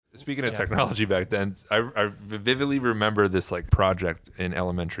Speaking of technology back then, I vividly remember this like project in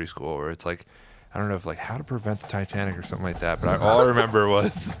elementary school where it's like, I don't know if like how to prevent the Titanic or something like that, but all I remember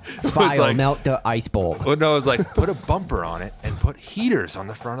was file melt the ice bulk. Well, no, it was like put a bumper on it and put heaters on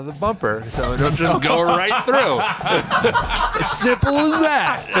the front of the bumper so it'll just go right through. As simple as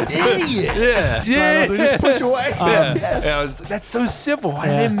that. Idiot. Yeah. Just push away. That's so simple. Why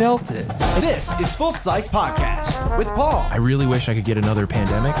did they melt it? This is Full Size Podcast with Paul, I really wish I could get another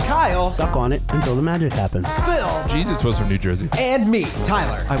pandemic. Kyle, Suck on it until the magic happens. Phil, Jesus was from New Jersey. and me,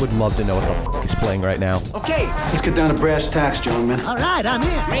 Tyler. I would love to know what the fuck is playing right now. Okay, Let's get down to brass tacks, gentlemen. All right, I'm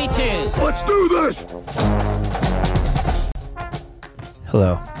in. Me too. Let's do this!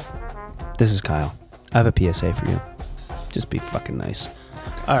 Hello. This is Kyle. I have a PSA for you. Just be fucking nice.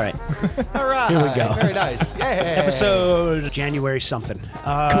 All right. all right. Here we go. Very nice. Yay. Episode January something.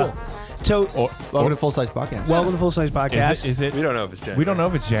 Cool. So, Welcome to Full Size Podcast. welcome to Full Size Podcast. Is it? We don't know if it's January. We don't know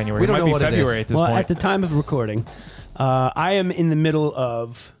if it's January. We don't it know might be what it February is. at this Well, point. at the time of recording, I am in the middle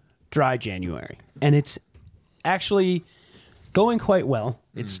of dry January, and it's actually going quite well.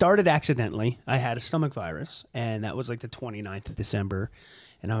 It started accidentally. I had a stomach virus, and that was like the 29th of December.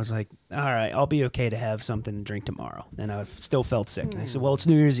 And I was like, all right, I'll be okay to have something to drink tomorrow. And I still felt sick. And I said, well, it's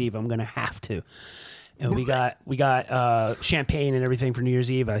New Year's Eve. I'm going to have to. And we got champagne and everything for New Year's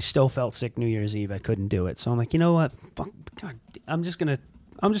Eve. I still felt sick New Year's Eve. I couldn't do it. So I'm like, you know what? Fuck, God, I'm just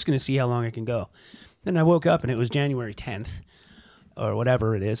gonna see how long I can go. Then I woke up and it was January 10th or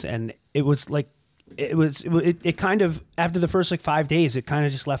whatever it is, and it was like it kind of, after the first like 5 days, it kind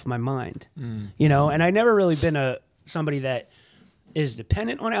of just left my mind, you know. And I never really been somebody that is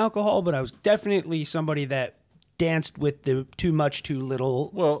dependent on alcohol, but I was definitely somebody that danced with the too much, too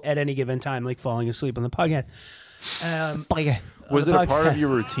little at any given time, like falling asleep on the podcast. Was it a part of your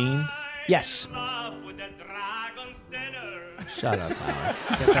routine? Yes. Shut up, Tyler.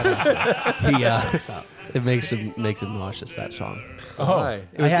 Stop. It makes him nauseous, that song. Why?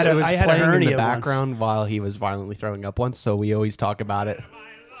 It was, I had a playing hernia in the background while he was violently throwing up once, so we always talk about it.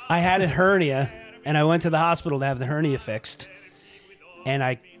 I had a hernia, and I went to the hospital to have the hernia fixed. And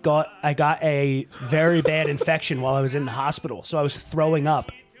I got a very bad infection while I was in the hospital, so I was throwing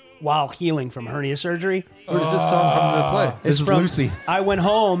up while healing from hernia surgery. Where does this song come into play? It's is from Lucy. I went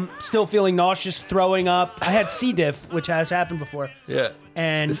home still feeling nauseous, throwing up. I had C. diff, which has happened before. Yeah.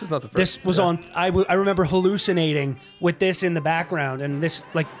 And This is not the first. This was on. I remember hallucinating with this in the background, and this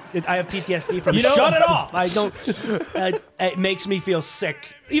I have PTSD from. Shut it off! I don't. It makes me feel sick.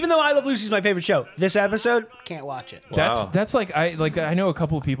 Even though I Love Lucy's my favorite show, this episode can't watch it. Wow. That's like I know a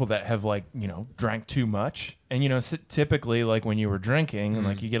couple of people that have like, you know, drank too much, and you know, typically like when you were drinking and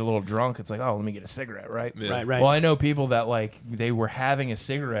like you get a little drunk, it's like, oh, let me get a cigarette, right? Yeah. Right. Well, I know people that like they were having a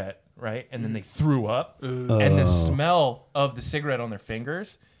cigarette, right, and then they threw up, and the smell of the cigarette on their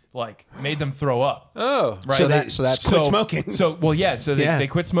fingers like made them throw up. Oh. Right. So that's quit smoking. So they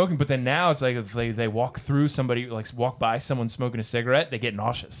quit smoking, but then now it's like if they walk through somebody, like walk by someone smoking a cigarette, they get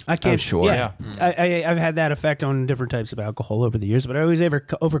nauseous. I can't. I'm sure. Yeah, I've had that effect on different types of alcohol over the years, but I always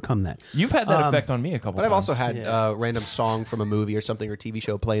overcome that. You've had that effect on me a couple But times. I've also had a random song from a movie or something or TV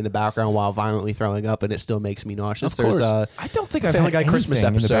show play in the background while violently throwing up, and it still makes me nauseous. Of course. There's I don't think I've Family had Guy Christmas anything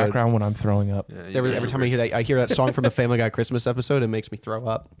in the episode. background when I'm throwing up. every time I hear that song from the Family Guy Christmas episode, it makes me throw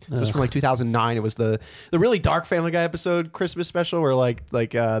up. So it's from like 2009. It was the really dark Family Guy episode Christmas special where like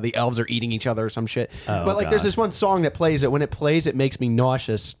the elves are eating each other or some shit. But like there's this one song that plays it. When it plays, it makes me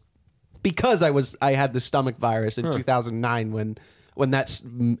nauseous because I had the stomach virus in 2009 when that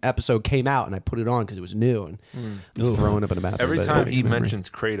episode came out, and I put it on because it was new and I'm throwing up in the bathroom. Every But time it- he mentions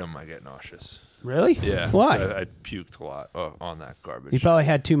Kratom, I get nauseous. Really? Yeah. Why? So I puked a lot on that garbage. You probably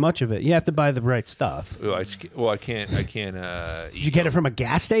had too much of it. You have to buy the right stuff. Ooh, I can't. Did you get it from a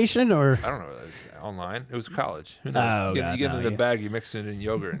gas station or? I don't know. Online. It was college. Who knows? Oh, you God, get it in a yeah. bag, you mix it in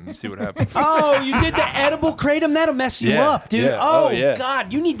yogurt, and you see what happens. Oh, you did the edible kratom? That'll mess you Yeah, up, dude. yeah. Oh, Oh, yeah.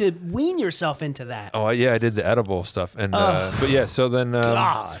 God. You need to wean yourself into that. Oh, yeah, I did the edible stuff. And but yeah, so then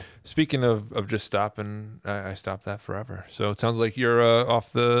God. speaking of just stopping, I stopped that forever. So it sounds like you're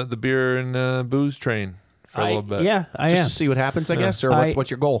off the beer and booze train for a little bit. Yeah, I just am. to see what happens, I guess, or what's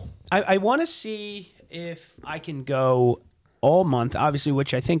your goal? I want to see if I can go all month, obviously,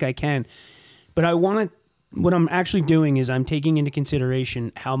 which I think I can. But what I'm actually doing is I'm taking into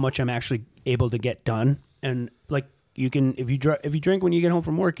consideration how much I'm actually able to get done. And like you can, if you drink when you get home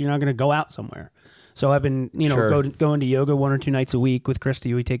from work, you're not going to go out somewhere. So I've been, Sure. going to yoga 1 or 2 nights a week with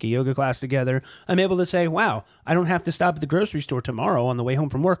Christy. We take a yoga class together. I'm able to say, wow, I don't have to stop at the grocery store tomorrow on the way home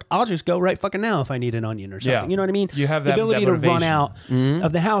from work. I'll just go right fucking now if I need an onion or something. Yeah. You know what I mean? You have the that ability to run motivation. out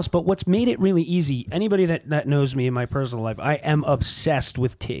of the house. But what's made it really easy, anybody that knows me in my personal life, I am obsessed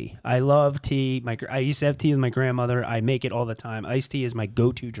with tea. I love tea. I used to have tea with my grandmother. I make it all the time. Iced tea is my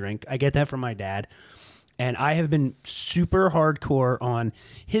go-to drink. I get that from my dad. And I have been super hardcore on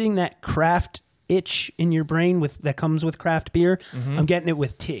hitting that craft itch in your brain that comes with craft beer. I'm getting it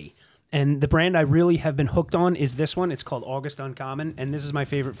with tea. And the brand I really have been hooked on is this one. It's called August Uncommon, and this is my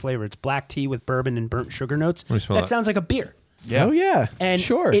favorite flavor. It's black tea with bourbon and burnt sugar notes. me smell That that. sounds like a beer. Yeah. Oh yeah, And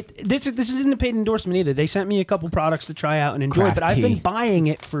sure. this isn't a paid endorsement either. They sent me a couple products to try out and enjoy, Craft but I've been tea. buying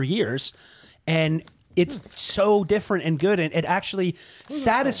it for years, and it's so different and good, and it actually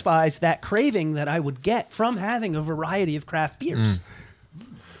satisfies that craving that I would get from having a variety of craft beers.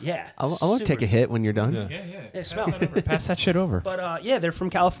 Yeah, I want to take a hit when you're done. Yeah, smell. Pass that shit over. But yeah, they're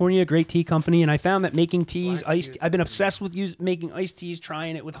from California, great tea company, and I found that making teas, I've been obsessed with making iced teas,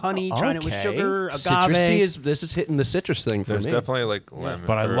 trying it with honey, trying it with sugar, agave. Citrusy this is hitting the citrus thing for There's me. definitely like lemon.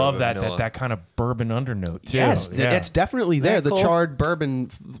 But I or love vanilla. that kind of bourbon undernote too. Yes, Yeah. it's definitely there. Isn't that The cool? charred bourbon,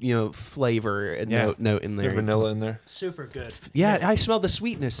 flavor and Yeah. note in Is there there. vanilla in there? Super good. Yeah, I smell the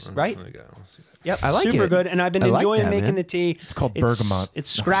sweetness, right? There you go. Let's see that. Yep, I like Super it. good, and I've been I like enjoying that, making man. the tea. It's called bergamot.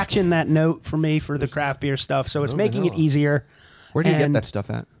 It's scratching that note for me for the craft beer stuff, so it's making it vanilla. easier. Where do you get And, that stuff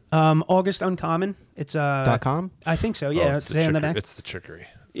at? August Uncommon. It's .com? I think so. Oh, Yeah, it's it's on the chicory. back. It's the chicory.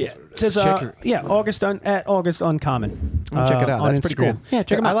 Yeah, it says Chicory. August Uncommon. Check it out. on That's pretty Instagram. cool. Yeah,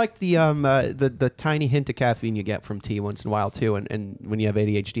 check 'em I out. like the tiny hint of caffeine you get from tea once in a while too. And when you have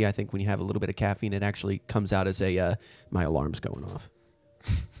ADHD, I think when you have a little bit of caffeine, it actually comes out as a my alarm's going off.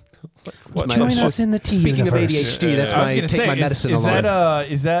 What? My- Join us in the tea Speaking of universe. ADHD, that's I was my gonna take say, my medicine is alarm.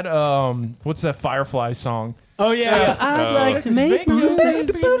 that what's that Firefly song? Oh yeah, I'd like to make.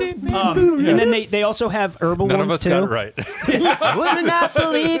 And then they also have herbal None of ones us too. got it right. Would not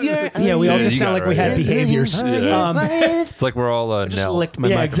believe your. Yeah, we all Yeah, just you sound got like it we right. had behaviors. Yeah. It's like we're all Just Nell. licked my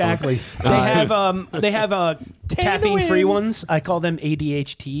Yeah, microphone. exactly. They have caffeine-free ones. I call them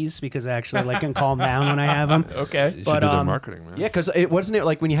ADHDs because I actually like can calm down when I have them. Okay. You should But, do their um, marketing, man. Yeah, because it wasn't it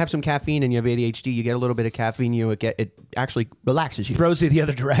like when you have some caffeine and you have ADHD, you get a little bit of caffeine, it actually relaxes you. Throws you the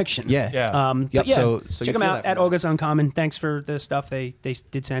other direction. Yeah. Yeah. Yep, But yeah, so you check them feel out that at from August Uncommon. Thanks for the stuff they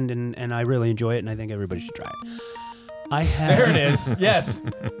did send, and I really enjoy it, and I think everybody should try it. I have, There it is. Yes.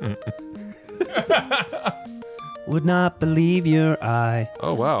 Would not believe your eye.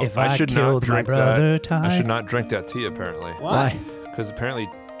 Oh wow! If I I should not killed my drink brother that. I Ty. should not drink that tea apparently. Why? Because apparently,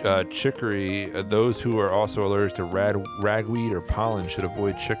 chicory. Those who are also allergic to ragweed or pollen should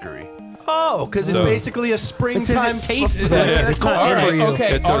avoid chicory. Oh, because it's So- basically a springtime tastes f- like it. f- It's not car in for it. you.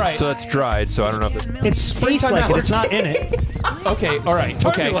 Okay. It's so, all right. so it's dried. So I don't know if it, It tastes like it. It's not in it. Okay. All right.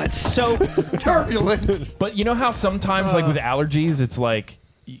 Okay. So Turbulence. But you know how sometimes, like with allergies, it's like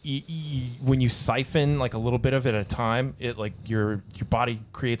when you siphon like a little bit of it at a time, it like your body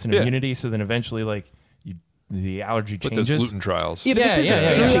creates an Yeah. immunity. So then eventually, like the allergy with those changes. gluten trials. yeah, but this is yeah,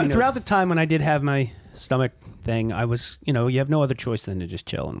 yeah, throughout, yeah. throughout the time when I did have my stomach thing, I was, you have no other choice than to just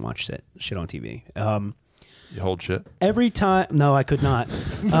chill and watch shit on TV. You hold shit. Every time, no, I could not.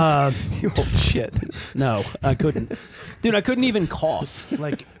 Oh shit! No, I couldn't. Dude, I couldn't even cough.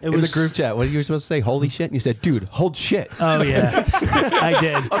 Like it In the was group chat, what are you supposed to say? Holy shit! And you said, "Dude, hold shit." Oh yeah, I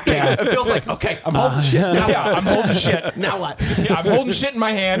did. Yeah. It feels like okay, I'm holding shit. Now Yeah, I'm holding shit. Now what? Yeah, I'm holding shit in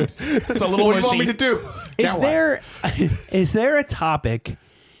my hand. It's a little What do you mushy. want me to do? Is there a topic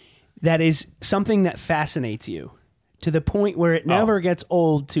that is something that fascinates you to the point where it never gets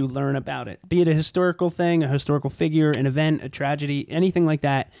old to learn about it? Be it a historical thing, a historical figure, an event, a tragedy, anything like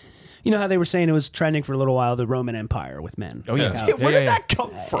that. You know how they were saying it was trending for a little while, the Roman Empire with men. Oh yeah. Yeah. Where did that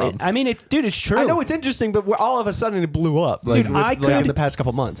come from? I mean, dude, it's true. I know it's interesting, but all of a sudden it blew up. Like, Dude, I like in could- the past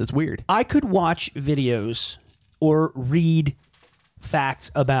couple months. It's weird. I could watch videos or read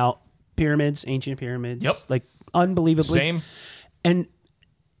facts about pyramids, ancient pyramids. Yep. Like unbelievably. Same. And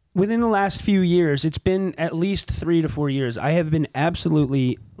within the last few years, it's been at least 3 to 4 years, I have been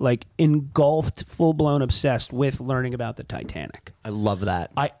absolutely like engulfed, full blown obsessed with learning about the Titanic. I love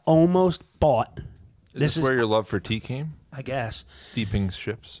that. I almost bought. Is this where your love for tea came? I guess. Steeping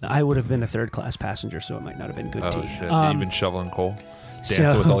ships. I would have been a third class passenger, so it might not have been good Oh tea. shit! You've been shoveling coal, dancing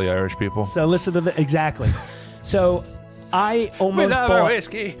so- with all the Irish people. So listen to exactly. So I almost bought.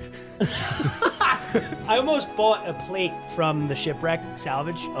 whiskey. I almost bought a plate from the shipwreck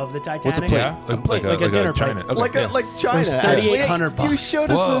salvage of the Titanic. What's a plate? Yeah, plate, like a dinner plate. China. Okay, Like yeah. like China. was actually. 3,800 You bucks. showed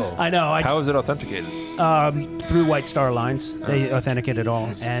us. Whoa. I know. How is it authenticated? Through White Star Lines, they authenticate it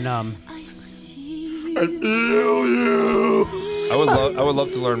all, and I would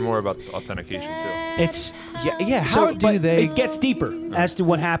love to learn more about authentication too. It's Yeah. so, How do but they? It gets deeper as to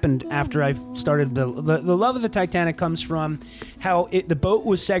what happened after I started the love of the Titanic comes from how the boat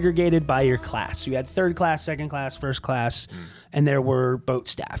was segregated by your class. You had third class, second class, first class, and there were boat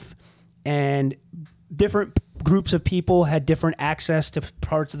staff, and different groups of people had different access to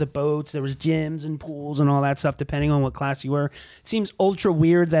parts of the boats. There was gyms and pools and all that stuff depending on what class you were. It seems ultra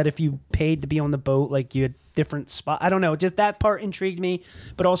weird that if you paid to be on the boat, like you had different spot. I don't know. Just that part intrigued me,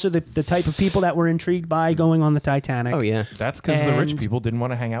 but also the type of people that were intrigued by going on the Titanic. Oh yeah. That's because the rich And- people didn't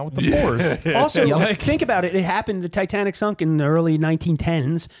want to hang out with the poors. Also, think about it. It happened. The Titanic sunk in the early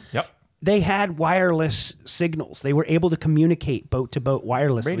 1910s. Yep. They had wireless signals. They were able to communicate boat to boat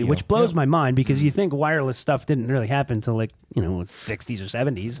wirelessly, Radio, which blows yeah. my mind because you think wireless stuff didn't really happen until 60s or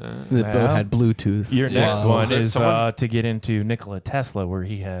 70s. The boat Well, had Bluetooth. Your next one There's is someone- to get into Nikola Tesla, where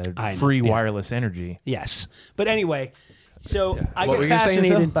he had I know, free yeah. wireless energy. Yes, but anyway, so I What were get you saying,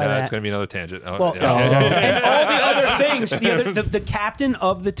 Phil? fascinated by Yeah, that. it's going to be another tangent. Oh, Well, yeah. and all the other things. The captain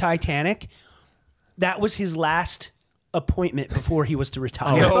of the Titanic, that was his last appointment before he was to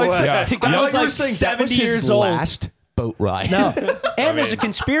retire. yeah. He was like 70 years old. Last boat ride. No, and there's a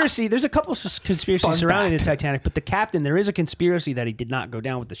conspiracy. There's a couple of conspiracies surrounding the Titanic, but the captain, there is a conspiracy that he did not go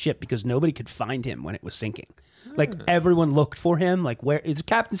down with the ship because nobody could find him when it was sinking. Like everyone looked for him. Like where is the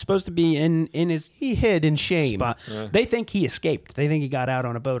captain supposed to be in his He hid in shame. spot? They think he escaped. They think he got out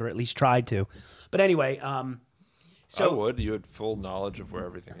on a boat or at least tried to. But anyway, I so would. You had full knowledge of where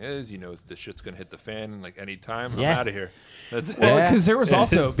everything is. You know the shit's going to hit the fan like any time. Yeah. I'm out of here. That's Well, Yeah. because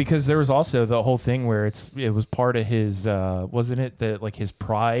there was also the whole thing where it was part of his wasn't it that like his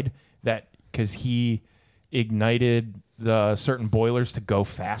pride that because he ignited the certain boilers to go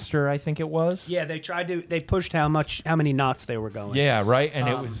faster. I think it was. yeah, they pushed how many knots they were going. Yeah. Right. And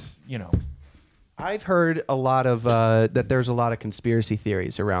it was I've heard a lot of that there's a lot of conspiracy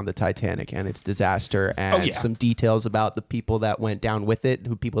theories around the Titanic and its disaster, and yeah. some details about the people that went down with it,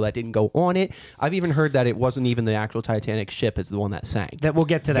 who people that didn't go on it. I've even heard that it wasn't even the actual Titanic ship as the one that sank. That we'll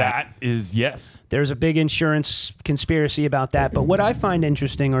get to that. that is yes. There's a big insurance conspiracy about that. But what I find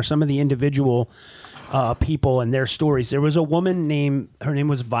interesting are some of the individual people and their stories. There was a woman her name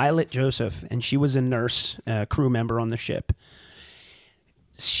was Violet Joseph, and she was a nurse, crew member on the ship.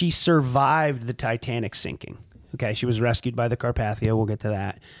 She survived the Titanic sinking. Okay, she was rescued by the Carpathia. We'll get to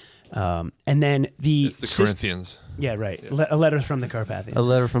that. And then it's the Corinthians. Yeah, right. A letter from the Carpathia. A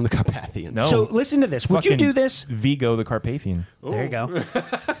letter from the Carpathians. No. So listen to this. Would you Fucking do this? Vigo the Carpathian. There you go.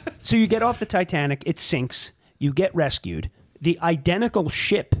 So you get off the Titanic, it sinks, you get rescued. The identical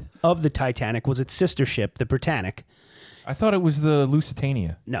ship of the Titanic was its sister ship, the Britannic. I thought it was the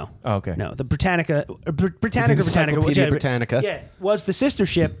Lusitania. No. Oh, okay. No, the Britannica, Britannica, Encyclopedia whichever- Britannica. Yeah, was the sister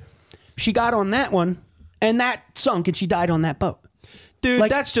ship. She got on that one, and that sunk, and she died on that boat. Dude,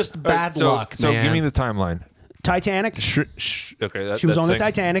 Like- that's just All bad right, so, luck, So man. give me the timeline. Titanic. Okay, She was on the sinks.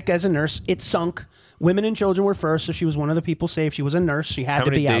 Titanic as a nurse. It sunk. Women and children were first, so she was one of the people saved. She was a nurse. She had How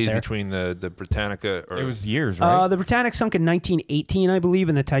to many be out days there. between the Britannica? Or It was years, right? The Britannic sunk in 1918, I believe,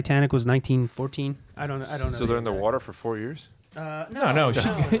 and the Titanic was 1914. I don't know. so they're in the water for 4 years.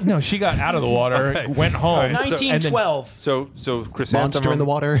 She got out of the water, went home. All right, so- 1912. So chrysanthemum. Monster in the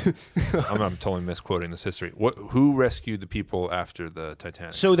water. I'm totally misquoting this history. Who rescued the people after the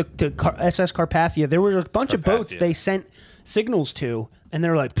Titanic? So the SS Carpathia, there were a bunch of boats Carpathia. they sent signals to, and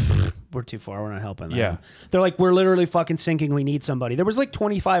they're like, we're too far. We're not helping them. Yeah. They're like, we're literally fucking sinking. We need somebody. There was like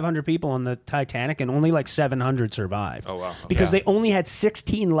 2,500 people on the Titanic, and only like 700 survived. Oh, wow. Because Yeah. they only had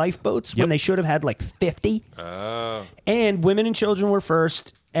 16 lifeboats when Yep. they should have had like 50. Oh. And women and children were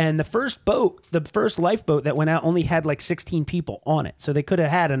first. And the first boat, the first lifeboat that went out only had like 16 people on it. So they could have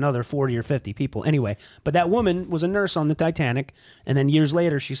had another 40 or 50 people. Anyway, but that woman was a nurse on the Titanic. And then years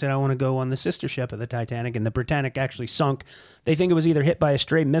later, she said, I want to go on the sister ship of the Titanic. And the Britannic actually sunk. They think it was either hit by a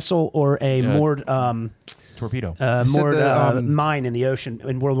stray missile or a moored, Torpedo. mine in the ocean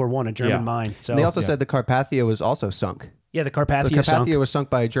in World War I, a German Yeah. mine. So They also said the Carpathia was also sunk. yeah, the The Carpathia Carpathia sunk. was sunk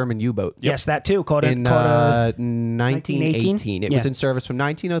by a German U-boat. Yes, that too. In 1918. It was Yeah. in service from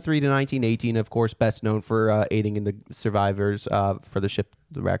 1903 to 1918, of course, best known for aiding in the survivors for the ship,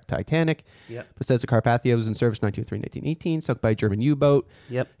 the wrecked Titanic. Yep. It says the Carpathia was in service 1903 and 1918, sunk by a German U-boat.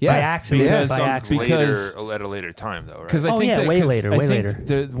 Yep. Yeah. By accident. Because- by Sunk accident. Because- later, at a later time, though, right? Because I Oh, think yeah, that, way 'cause later, I way think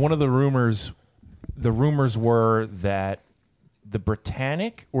later. one of the rumors were that the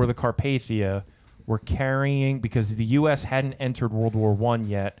Britannic or the Carpathia were carrying, because the U.S. hadn't entered World War I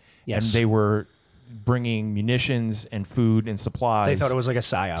yet, Yes. and they were bringing munitions and food and supplies. They thought it was like a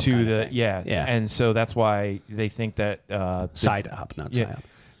psyop. to kind of the thing. yeah, Yeah. and so that's why they think that Side up, not yeah,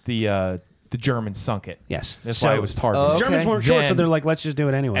 psyop. the the Germans sunk it. Yes. That's So- why it was targeted. The Germans weren't sure, so Then- they're like, let's just do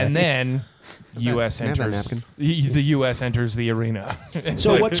it anyway. And then U.S. Can I have that enters napkin? the U.S. enters the arena. It's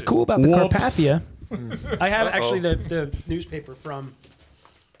So like, what's cool about the whoops. Carpathia? I have actually the newspaper from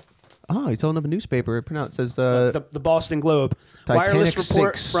Oh, he's holding up a newspaper. It says the Boston Globe. Titanic Wireless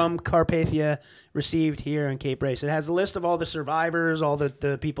report sinks. from Carpathia received here in Cape Race. It has a list of all the survivors, all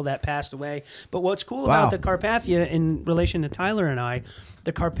the people that passed away. But what's cool Wow. about the Carpathia in relation to Tyler and I,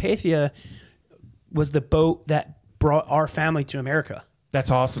 the Carpathia was the boat that brought our family to America.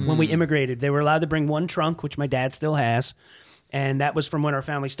 That's awesome. When we immigrated, they were allowed to bring one trunk, which my dad still has. And that was from when our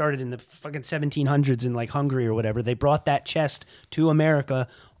family started in the fucking 1700s in like Hungary or whatever. They brought that chest to America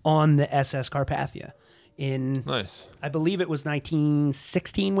on the SS Carpathia in, Nice. I believe it was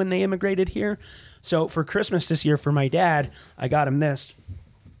 1916 when they immigrated here. So for Christmas this year for my dad, I got him this.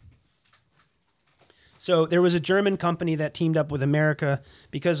 So there was a German company that teamed up with America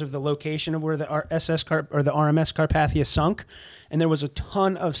because of the location of where the RMS Carpathia sunk, and there was a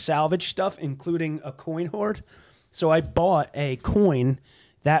ton of salvage stuff, including a coin hoard. So I bought a coin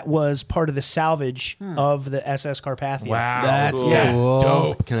that was part of the salvage of the SS Carpathia. Wow. That's Cool. cool.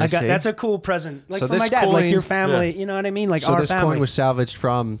 dope. Can I see? That's a cool present, like So for my this dad, like coin- your family. You know what I mean? Like So our this family. coin was salvaged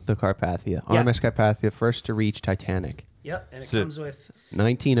from the Carpathia. Yeah. RMS Carpathia, first to reach Titanic. Yep, and it Shit. comes with.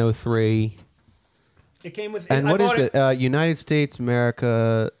 1903. It came with. And I what is bought it? United States,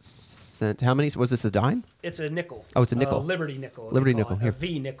 America sent. How many? Was this a dime? It's a nickel. Oh, it's a nickel. Liberty nickel. they Liberty call nickel, it, here. A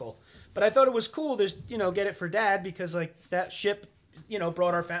V nickel. But I thought it was cool to get it for Dad because like that ship,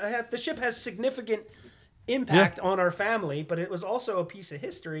 brought our family. The ship has significant impact on our family, but it was also a piece of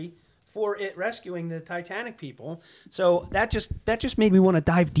history for it rescuing the Titanic people. So that just made me want to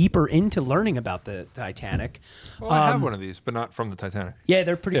dive deeper into learning about the Titanic. Well, I have one of these, but not from the Titanic. Yeah,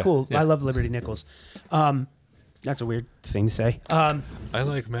 they're pretty Yeah, cool. yeah. I love Liberty nickels. That's a weird thing to say. I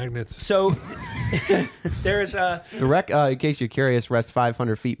like magnets. So there's a. The wreck, in case you're curious, rests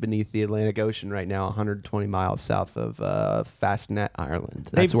 500 feet beneath the Atlantic Ocean right now, 120 miles south of Fastnet, Ireland.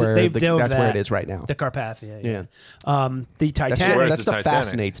 That's where they've the, dove that's where that. it is right now. The Carpathia. Yeah. The That, Titanic. shit, Where's that the stuff Titanic?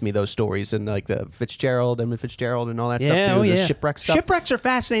 fascinates me. Those stories and like the Edmund Fitzgerald, and all that Yeah, stuff too. oh, The yeah. shipwreck stuff. Shipwrecks are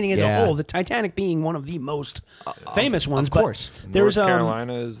fascinating as Yeah. a whole. The Titanic being one of the most famous ones. of course. But there's North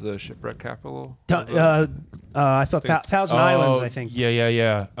Carolina is the shipwreck capital. I thought Thousand Islands. I think.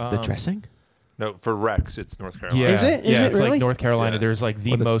 Yeah. The dressing. No, for wrecks, it's North Carolina. Yeah, Is it? Is yeah, it it's really? like North Carolina. Yeah. There's like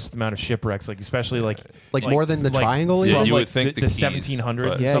the most amount of shipwrecks, like especially like More than the triangle? Yeah, from you like would think the the Keys, 1700s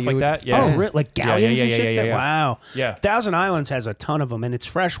but- and Yeah, stuff you like would- that. Yeah. Oh, really? Like galleons yeah, and shit? yeah. Wow. Yeah. Thousand Islands has a ton of them, and it's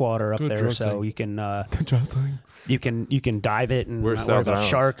freshwater up Good there, so dressing. you can you can dive it and Where's not worry Thousand about Islands?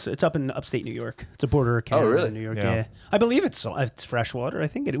 sharks. It's up in upstate New York. It's a border of Canada really? and New York. Yeah. Yeah. I believe it's freshwater. I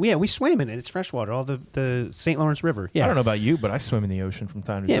think it. Yeah, we swam in it. It's freshwater. All the St. Lawrence River. Yeah. I don't know about you, but I swim in the ocean from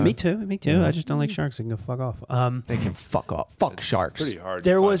time to Yeah, time. me too. Me too. Yeah. I just don't like sharks. They can go fuck off. They can fuck off. Fuck sharks. Pretty hard. to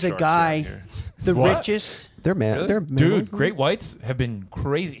There find was a sharks guy, around here. the What? richest. They're man. Really? They're Dude, great whites have been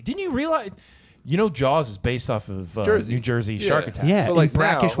crazy. Didn't you realize? Jaws is based off of Jersey. New Jersey Yeah. shark attacks. Yeah. So in like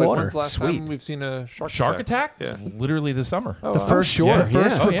brackish now, water. When's the last Sweet. time we've seen a shark Shark attack? Yeah. Literally this summer. Oh, The wow. first, sure. the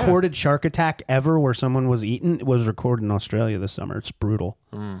first Yeah. Oh, yeah. recorded shark attack ever where someone was eaten was recorded in Australia this summer. It's brutal.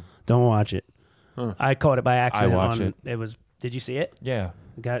 Don't watch it. I caught it by accident. watched it. It was. Did you see it? Yeah.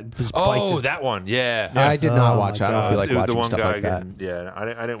 Just bites Oh, his- that one. Yeah. I did not Oh, watch it. my I don't God. feel like it was the watching one stuff guy like that. getting, yeah,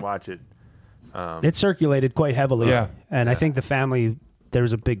 I didn't watch it. It circulated quite heavily. Yeah. And I think the family, there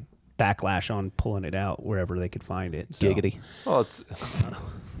was a big backlash on pulling it out wherever they could find it. So. Giggity. Well, it's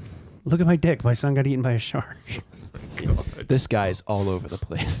Look at my dick. My son got eaten by a shark. This guy's all over the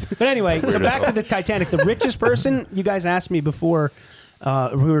place. But anyway, so back to the Titanic. The richest person, you guys asked me before we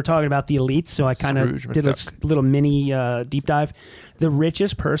were talking about the elites, so I kind Scrooge of did a McDuck. little mini deep dive. The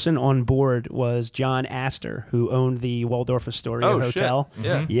richest person on board was John Astor, who owned the Waldorf Astoria oh Hotel. shit.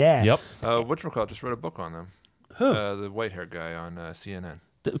 Yeah. Yeah. Yep. Whatchamacallit just wrote a book on them. Who? The white-haired guy on CNN.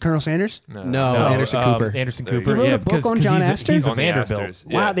 Colonel Sanders? No, Anderson Cooper. Anderson There you Cooper. go. He wrote Yeah, a book because on John Astor? he's a On the Vanderbilt. Astors.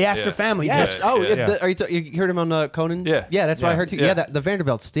 Wow, Yeah, the Astor yeah. family. Yes. Yeah, Oh, yeah. you heard him on Conan? Yeah. Yeah, that's what I Yeah. heard too. Yeah. Yeah, the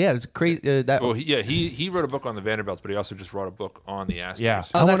Vanderbilts. Yeah, it's crazy. Well, he wrote a book on the Vanderbilts, but he also just wrote a book on the Astors. Yeah.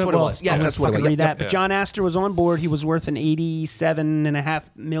 Oh, that's wanna- what it well, was. I'm Yes, gonna that's what it fucking was. read Yep, that. But yep. John Astor was on board. He was worth an $87.5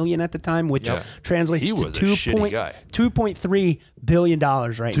 million at the time, which Yeah. translates He to was a shitty guy. $2.3 billion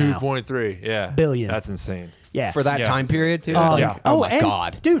right now. 2.3. Yeah. Billion. That's insane. Yeah. For that Yeah. time period too. Yeah. Oh my and,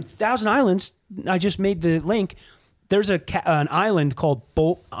 god. dude! Thousand Islands. I just made the link. There's an island called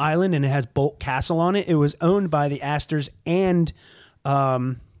Bolt Island, and it has Bolt Castle on it. It was owned by the Astors and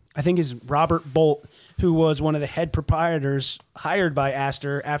I think is Robert Bolt, who was one of the head proprietors hired by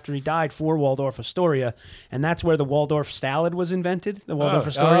Astor after he died for Waldorf Astoria. And that's where the Waldorf salad was invented, the Waldorf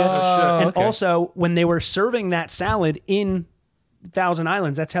Astoria. And also, when they were serving that salad in Thousand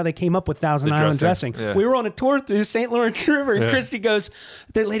Islands, that's how they came up with Thousand Island dressing. Yeah. We were on a tour through the St. Lawrence River, and Christy goes,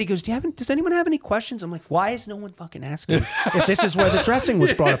 the lady goes, does anyone have any questions? I'm like, why is no one fucking asking if this is where the dressing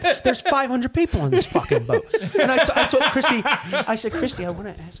was brought up? There's 500 people on this fucking boat. And I told Christy, I said, Christy, I want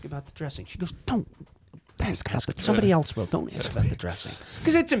to ask about the dressing. She goes, don't. Ask somebody else will. Don't ask about the dressing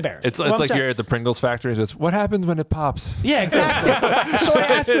because it's embarrassing. It's like you're at the Pringles factory. It's what happens when it pops? Yeah, exactly. So I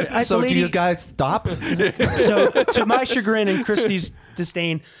asked the lady, do you guys stop? So to my chagrin and Christy's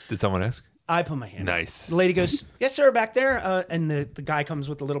disdain, Did someone ask? I put my hand up. Nice. The lady goes, yes, sir, back there. And the guy comes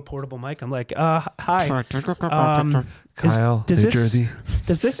with a little portable mic. I'm like, hi. Kyle, New Jersey.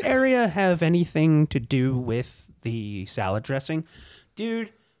 Does this area have anything to do with the salad dressing?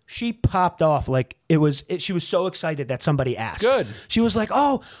 Dude, she popped off like she was so excited that somebody asked. Good. She was like,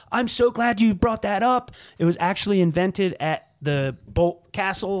 oh, I'm so glad you brought that up. It was actually invented at the Bolt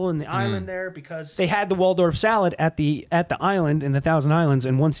Castle and the island there because they had the Waldorf salad at the island in the Thousand Islands.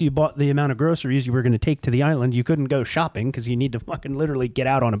 And once you bought the amount of groceries you were going to take to the island, you couldn't go shopping because you need to fucking literally get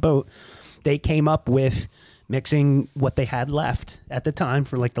out on a boat. They came up with mixing what they had left at the time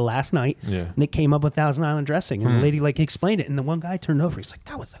for like the last night. Yeah. And they came up with Thousand Island dressing. And the lady like explained it. And the one guy turned over. He's like,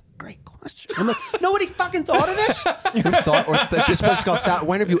 that was a great question. I'm like, nobody fucking thought of this? This place called that.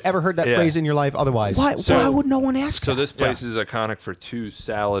 When have you ever heard that phrase in your life otherwise? Why would no one ask So that? this place is iconic for two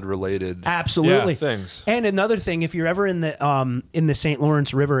salad-related Absolutely. things. And another thing, if you're ever in the St.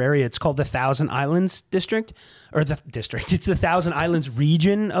 Lawrence River area, it's called the Thousand Islands District, or the district. It's the Thousand Islands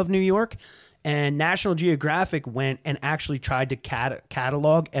region of New York. And National Geographic went and actually tried to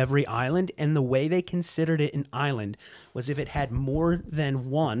catalog every island. And the way they considered it an island was if it had more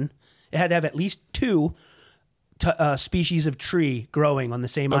than one, it had to have at least two species of tree growing on the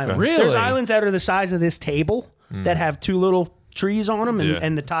same island. Really? There's islands that are the size of this table that have two little trees on them,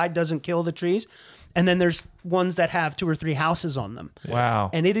 and the tide doesn't kill the trees. And then there's ones that have 2 or 3 houses on them. Wow.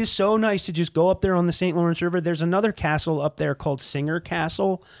 And it is so nice to just go up there on the St. Lawrence River. There's another castle up there called Singer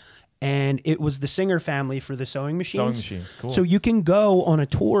Castle. And it was the Singer family for the sewing machines. Sewing machine, cool. So you can go on a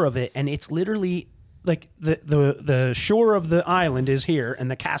tour of it, and it's literally like the shore of the island is here, and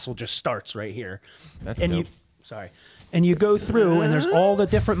the castle just starts right here. That's and dope. And you go through, and there's all the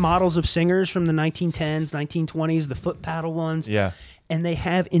different models of Singers from the 1910s, 1920s, the foot paddle ones. Yeah. And they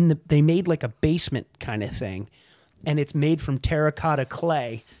have they made like a basement kind of thing, and it's made from terracotta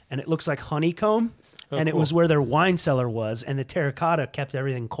clay, and it looks like honeycomb. And it was where their wine cellar was, and the terracotta kept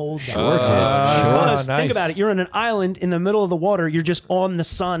everything cold. Because nice. think about it, you're on an island in the middle of the water. You're just on the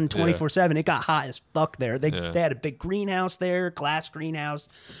sun 24/7. It got hot as fuck there. They had a big greenhouse there, glass greenhouse,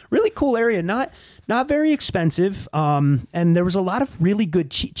 really cool area. Not very expensive. And there was a lot of really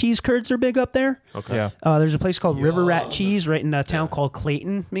good cheese curds are big up there. Okay. Yeah. There's a place called River Rat Cheese right in a town called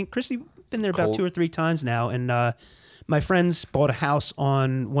Clayton. I mean, Christy been there about 2 or 3 times now, and my friends bought a house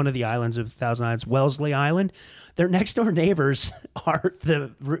on one of the islands of Thousand Islands, Wellesley Island. Their next door neighbors are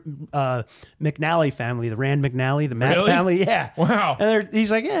the McNally family, the Rand McNally, the Matt family. Yeah. Wow. And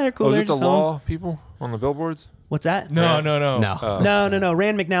he's like, yeah, they're cool. Oh, They're is it the just home. law people on the billboards? What's that? No. No.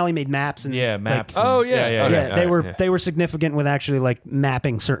 Rand McNally made maps and Yeah, maps. Oh, and- yeah. yeah. Okay. they were significant with actually like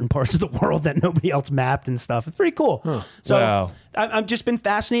mapping certain parts of the world that nobody else mapped and stuff. It's pretty cool. So Wow. I've just been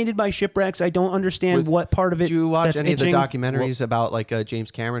fascinated by shipwrecks. I don't understand what part of it. Did you watch that's any of the itching. documentaries about like James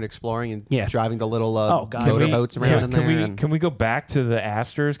Cameron exploring and driving the little God. motorboats around in there? Can we go back to the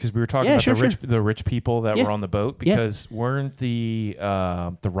Astors because we were talking Yeah, about sure, the rich people that Yeah. were on the boat because weren't the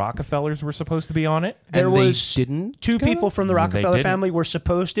Rockefellers were supposed to be on it? There And they was didn't 2 people from the Rockefeller didn't. family were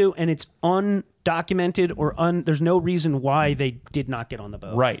supposed to, and it's undocumented or there's no reason why they did not get on the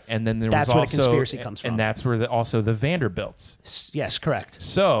boat. Right, and then That's was where also the conspiracy comes from. and that's where also the Vanderbilts. Yes, correct.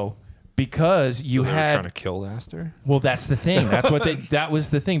 So because you They were had trying to kill Astor? well, that's the thing. That's what that was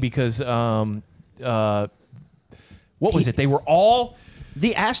the thing because what was it? They were all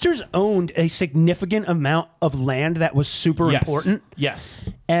The Astors owned a significant amount of land that was super important. Yes.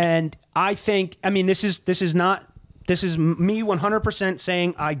 And I think, I mean, this is me 100%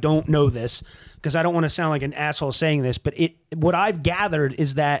 saying I don't know this because I don't want to sound like an asshole saying this, but what I've gathered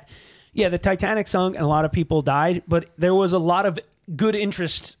is that, yeah, the Titanic sunk and a lot of people died, but there was a lot of good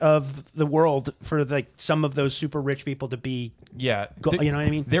interest of the world for like some of those super rich people to be, you know what I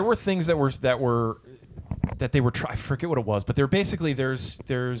mean? There were things that they were I forget what it was, but they're basically there's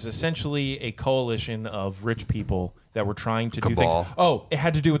essentially a coalition of rich people that were trying to do things. Cabal. Oh, it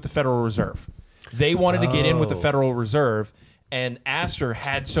had to do with the Federal Reserve. They wanted to get in with the Federal Reserve, and Astor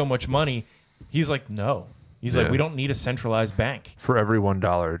had so much money. He's like, no. He's like, we don't need a centralized bank. For every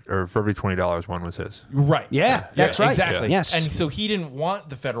 $1 or for every $20, one was his. Right. Yeah, that's right. Exactly. Yeah. Yes. And so he didn't want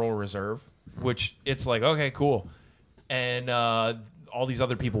the Federal Reserve, which it's like, okay, cool. And all these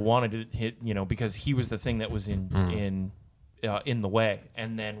other people wanted to hit, because he was the thing that was in the way.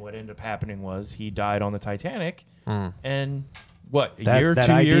 And then what ended up happening was he died on the Titanic. And what, a year,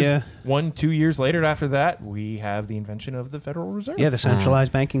 2 years, 2 years later after that, we have the invention of the Federal Reserve. Yeah, the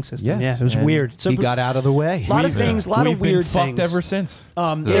centralized banking system. Yes. Yeah, it was And weird. So He got out of the way. a lot of things, a lot We've of weird been fucked things. ever since.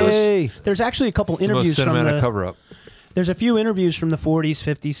 There's actually a couple It's the most interviews from cinematic the cover-up. There's a few interviews from the 40s,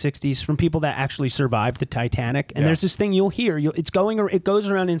 50s, 60s from people that actually survived the Titanic. And Yeah. there's this thing you'll hear. It goes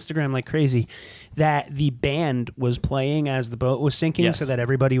around Instagram like crazy that the band was playing as the boat was sinking Yes. so that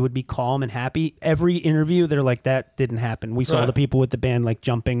everybody would be calm and happy. Every interview, they're like, that didn't happen. We saw the people with the band like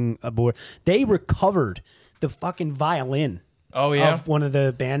jumping aboard. They recovered the fucking violin of one of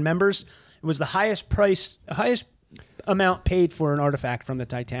the band members. It was the highest amount paid for an artifact from the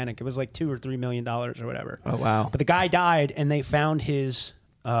Titanic. It was like $2 or $3 million or whatever. Oh, wow. But the guy died, and they found his.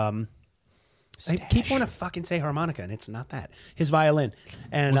 I keep wanting to fucking say harmonica, and it's not that. His violin.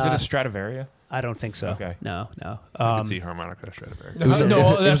 And Was it a Stradivaria? I don't think so. Okay. No. I can see harmonica Stradivari.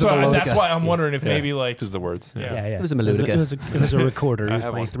 That's why I'm wondering if maybe like Just the words. Yeah. It was a melodica. It was a recorder. He was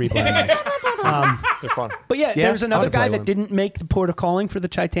have playing one. 3 blind mice. They're fun. But yeah, Yeah, there's I another would guy play that one. didn't make the port of calling for the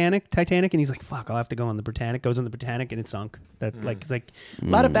Titanic, and he's like, "Fuck, I'll have to go on the Britannic." Goes on the Britannic, and it sunk. It's like a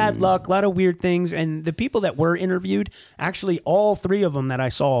lot of bad luck, a lot of weird things. And the people that were interviewed, actually, all 3 of them that I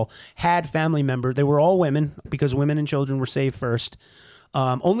saw had family members. They were all women because women and children were saved first.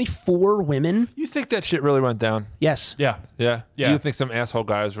 Only 4 women. You think that shit really went down? Yes. yeah. Yeah. Yeah. You think some asshole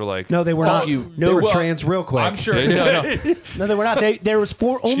guys were like, No, they were fuck not. you. No, They were well, trans real quick. I'm sure. No. no, they were not. There was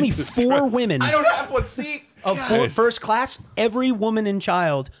only Jesus 4 Christ. women. I don't have one seat. Of first class, every woman and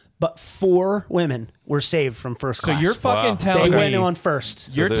child, but 4 women were saved from first So class. you're fucking Wow. telling they me went on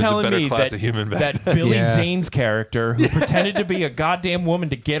first. You're there's a telling better me class that, of human back that then. Billy Yeah. Zane's character, who pretended to be a goddamn woman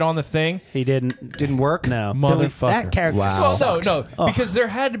to get on the thing, He didn't work? No, Motherfucker. that character. Wow. no, sucks. no, because there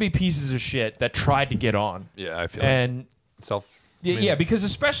had to be pieces of shit that tried to get on, Yeah, I feel and yeah, because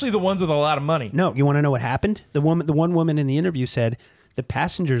especially the ones with a lot of money. No, you want to know what happened? The one woman in the interview said the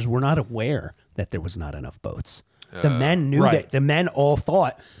passengers were not aware that there was not enough boats. The men knew right. that. The men all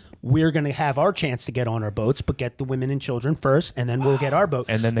thought we're going to have our chance to get on our boats, but get the women and children first, and then we'll get our boat.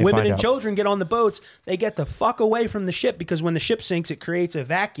 And then they women find and out. children get on the boats. They get the fuck away from the ship because when the ship sinks, it creates a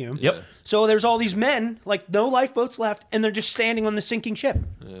vacuum. Yep. So there's all these men, like no lifeboats left, and they're just standing on the sinking ship.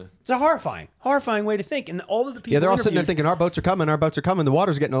 It's a horrifying way to think. And all of the people. Yeah, they're all sitting there interviewed- thinking, our boats are coming, the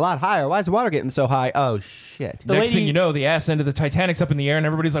water's getting a lot higher. Why is the water getting so high? Oh, shit. The Next lady- thing you know, the ass end of the Titanic's up in the air, and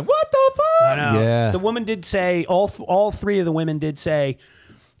everybody's like, "What the fuck?" I know. Yeah. The woman did say, all 3 of the women did say,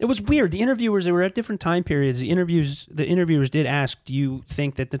 it was weird. The interviewers, they were at different time periods. The interviewers did ask, do you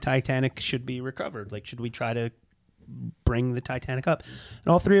think that the Titanic should be recovered? Like, should we try to bring the Titanic up?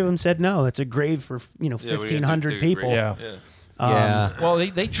 And all 3 of them said no. It's a grave for 1,500 people. Yeah. Yeah. Well,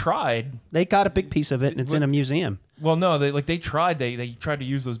 they tried. They got a big piece of it, and it's in a museum. Well, no, they tried. They tried to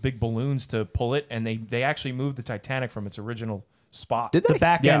use those big balloons to pull it, and they actually moved the Titanic from its original spot. Did they? The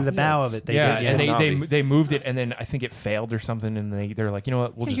back Yeah. end, the bow of it. They yeah, did. and they moved it, and then I think it failed or something, and they're like, you know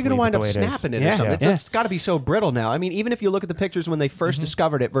what, we'll just You're going to leave wind it up the way it is. snapping it Yeah. or something. Yeah. It's got to be so brittle now. I mean, even if you look at the pictures when they first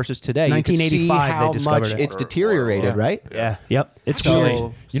discovered it versus today, you can see 1985 they how discovered much it. it's deteriorated, right? Yeah. Yep. It's Actually,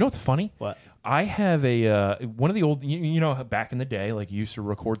 weird. you know what's funny? What? I have a one of the old, you know, back in the day, like you used to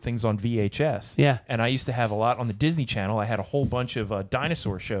record things on VHS. Yeah. And I used to have a lot on the Disney Channel. I had a whole bunch of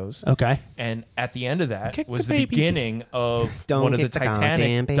dinosaur shows. Okay. And at the end of that Kick was the the baby. beginning of Don't one of the kick the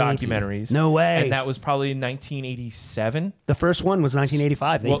goddamn Titanic baby. documentaries. No way. And that was probably 1987. The first one was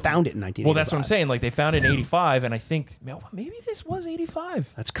 1985. They Well- found it in 1985. Well, that's what I'm saying. Like they found it in 85, and I think maybe this was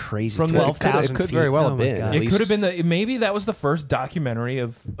 85. That's crazy. From the- 12,000 it could feet. very well Oh have my been. God. At It could have been maybe that was the first documentary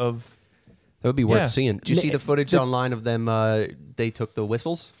of That would be worth Yeah. seeing. Did you see the footage online of them? They took the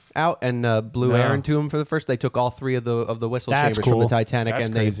whistles out and blew No. air into them for the first. They took all 3 of the whistle That's chambers from the cool. Titanic, That's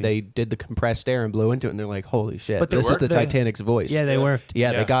and crazy. they did the compressed air and blew into it. And they're like, "Holy shit! But they This is worked. the Titanic's voice." Yeah, they worked.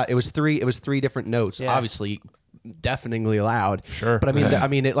 Yeah, Yeah. they got it was 3. It was 3 different notes. Yeah. Obviously, deafeningly loud. Sure. But I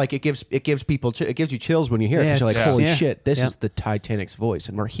mean, it gives people it gives you chills when you hear it. Yeah, 'Cause you're like, yeah. "Holy Yeah. shit! This Yeah. is the Titanic's voice,"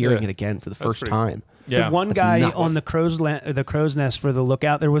 and we're hearing Yeah. it again for the That's first pretty time. yeah. The one That's guy nuts. on the crow's nest for the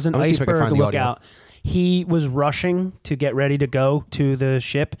lookout, there was an I'll see if I can iceberg find the audio. lookout. He was rushing to get ready to go to the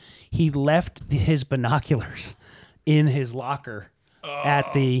ship. He left his binoculars in his locker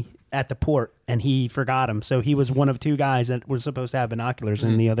at the at the port, and he forgot them. So he was one of 2 guys that were supposed to have binoculars,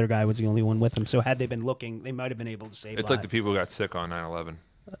 and the other guy was the only one with him. So had they been looking, they might have been able to save It's lives. like the people who got sick on 9/11.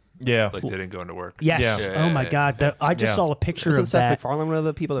 Yeah. Like they didn't go into work. Yes. Yeah. Oh my God. I just saw a picture Isn't of Seth that. MacFarlane one of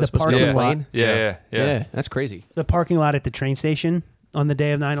the people that The was supposed to be on the parking plane? lot. Yeah. That's crazy. The parking lot at the train station on the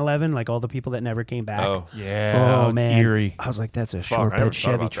day of 9/11, like all the people that never came back. Oh, Yeah. Oh man, Eerie. I was like, that's a fuck, short I never bed thought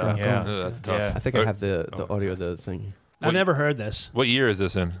Chevy about truck. that. Yeah. Oh, that's tough. Yeah. I think I have the audio of the thing. I've never heard this. What year is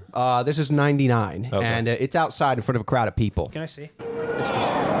this in? This is 99, Okay. and it's outside in front of a crowd of people. Can I see?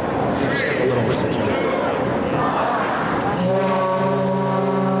 Just a little whistle tone.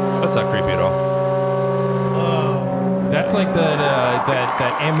 That's not creepy at all. That's like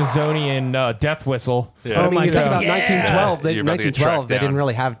that Amazonian death whistle. Yeah. I mean, my you think God. about 1912. You're about to get tracked They down. didn't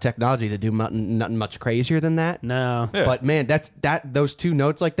really have technology to do nothing much crazier than that. No. Yeah. But man, those 2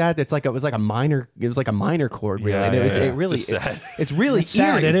 notes like that. It was like a minor chord, really. Yeah, and yeah, it really Just sad. it's really It's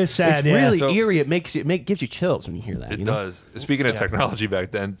sad. eerie. It is sad, It's yeah. really So- eerie. It gives you chills when you hear that. It you know? does. Speaking of technology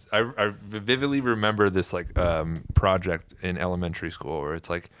back then, I vividly remember this like project in elementary school where it's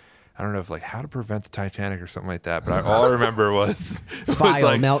like, I don't know if like how to prevent the Titanic or something like that, but all I remember was File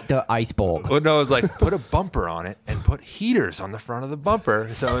like, melt the ice bulk. well, no, it was like put a bumper on it and put heaters on the front of the bumper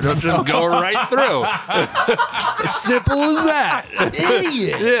so it'll just go right through. As simple as that.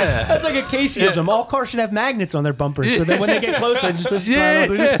 Idiot. Yeah. That's like a Caseyism. All cars should have magnets on their bumpers, so that when they get close, they just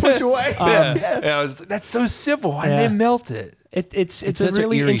push away. Yeah, I was like, that's so simple. Why'd Yeah. they melt it? It's It's a such an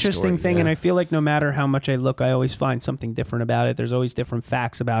really eerie interesting story, thing, yeah. and I feel like no matter how much I look, I always find something different about it. There's always different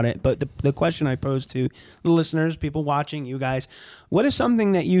facts about it. But the question I pose to the listeners, people watching, you guys, what is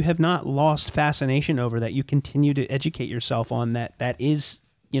something that you have not lost fascination over, that you continue to educate yourself on, that is,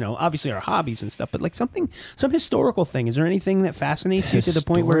 obviously our hobbies and stuff, but like some historical thing? Is there anything that fascinates you to the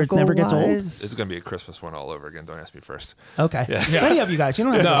point where it never gets old? This is gonna be a Christmas one all over again. Don't ask me first. Okay. Any of you guys, you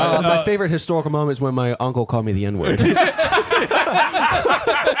don't have to. My favorite historical moment is when my uncle called me the N-word. You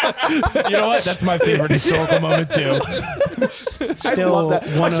know what? That's my favorite historical moment too. Still love that.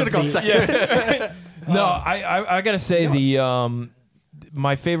 one I should have of gone the- second. No, I gotta say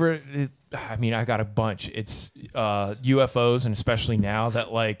my favorite. I mean, I got a bunch. It's UFOs, and especially now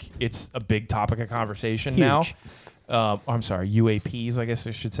that like it's a big topic of conversation now. I'm sorry, UAPs. I guess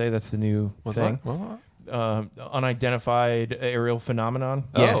I should say that's the new thing. Unidentified aerial phenomenon.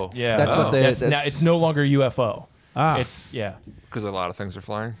 Yeah. Oh. Yeah, That's what it's no longer UFO. Ah. It's Because a lot of things are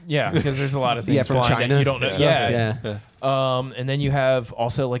flying. because there's a lot of things Yeah, from flying that China. you don't know. Yeah. And then you have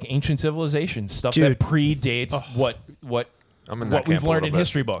also like ancient civilizations, stuff Dude. that predates what I'm in that what we've camp a learned little in bit.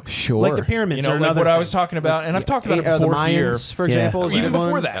 history books. Sure. Like the pyramids, You know, are like another what I thing. was talking about, and I've talked about it the before Mayans, here. for example, is Even a good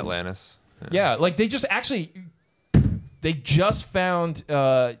before one. that. Atlantis. Yeah, like they just actually they just found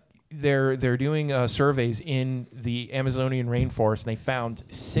they're doing surveys in the Amazonian rainforest, and they found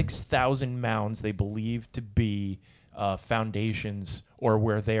 6,000 mounds they believe to be foundations, or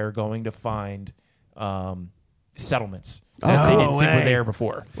where they are going to find settlements that they didn't think were there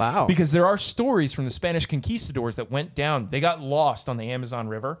before. Wow. Because there are stories from the Spanish conquistadors that went down. They got lost on the Amazon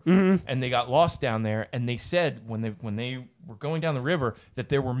River, and they got lost down there. And they said when they were going down the river that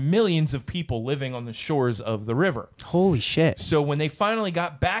there were millions of people living on the shores of the river. Holy shit. So when they finally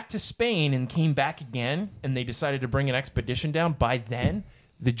got back to Spain and came back again, and they decided to bring an expedition down, by then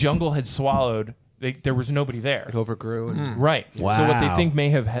the jungle had swallowed. There was nobody there. It overgrew. And Right. So what they Wow. think may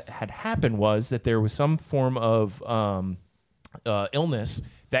have had happened was that there was some form of illness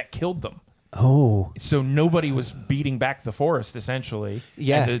that killed them. Oh. So nobody was beating back the forest, essentially.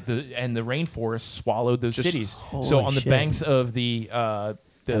 Yeah. And the rainforest swallowed those cities. holy So on the shit. banks of the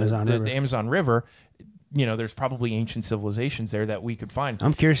Amazon River, there's probably ancient civilizations there that we could find.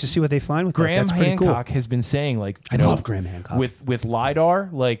 I'm curious to see what they find with Graham that. That's pretty Hancock has been saying, like, I love Graham Hancock. with LiDAR,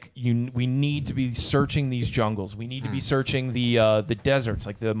 like we need to be searching these jungles. We need to be searching the deserts,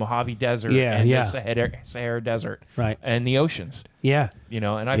 like the Mojave Desert and the Sahara Desert, Right. and the oceans. Yeah. And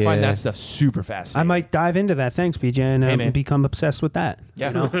I find that stuff super fascinating. I might dive into that. Thanks, BJ, and Hey, man. become obsessed with that.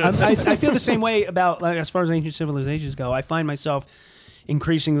 Yeah. I feel the same way about, like, as far as ancient civilizations go. I find myself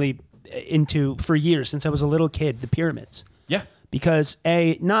increasingly into, for years since I was a little kid, the pyramids. Yeah. Because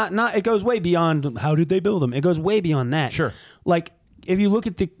it goes way beyond how did they build them. It goes way beyond that. Sure. Like, if you look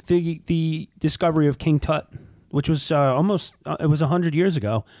at the discovery of King Tut, which was it was 100 years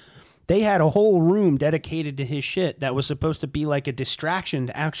ago. They had a whole room dedicated to his shit that was supposed to be like a distraction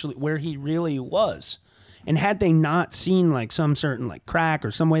to actually where he really was. And had they not seen like some certain like crack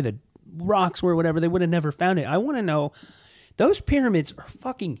or some way the rocks were, whatever, they would have never found it. I want to know, those pyramids are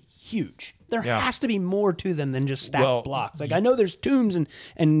fucking huge. there Yeah. has to be more to them than just stacked Well, blocks. Like I know there's tombs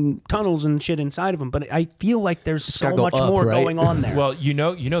and tunnels and shit inside of them, but I feel like there's so gotta go much up, more right? going on there. Well, you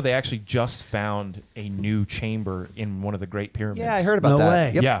know, they actually just found a new chamber in one of the Great Pyramids. Yeah, I heard about No that.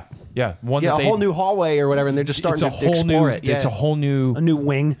 way. Yep. Yeah, one Yeah, that a whole new hallway or whatever, and they're just starting it's a to whole explore new. it. Yeah. It's a whole new. a new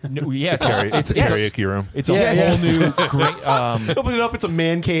wing. Yeah, it's It's a karaoke room. It's a whole new great. Open it up, it's a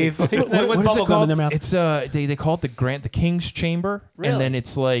man cave. With What is bubble it gum in called? their mouth. It's they call it the King's Chamber, Really? and then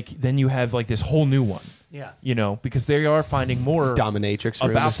it's like then you have like this whole new one. Yeah. You know, because they are finding more Dominatrix room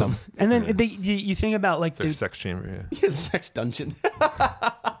or about something. them. And then you think about like Their the sex chamber. Yeah. Yeah, sex dungeon.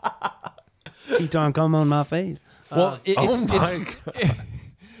 Teton come on my face. Well, my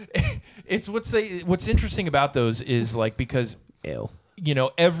it's what's interesting about those is like because Ew. you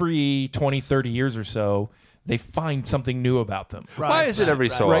know every 20, 30 years or so they find something new about them. Why is it every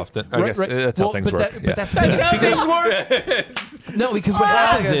so often? I guess that's how things work. But that's the thing. Because, no, because what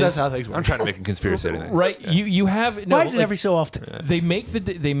happens That's is how things work. I'm trying to make a conspiracy. Anything. right. You have no, Why is it like, every so often? they make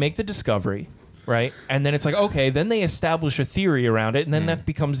the discovery, right, and then it's like okay, then they establish a theory around it, and then that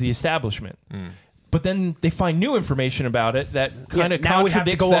becomes the establishment. But then they find new information about it that kind of now we have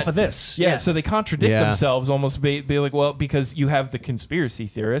to contradicts go that. off of this. Yeah, so they contradict Yeah. themselves almost be like, well, because you have the conspiracy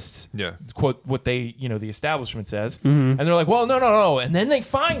theorists, Yeah. quote what they, the establishment says, and they're like, well, no, and then they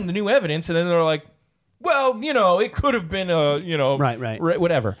find the new evidence, and then they're like, well, it could have been Right.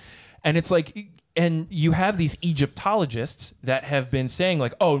 whatever, and it's like, and you have these Egyptologists that have been saying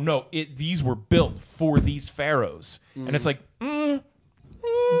like, oh no, these were built for these pharaohs, and it's like,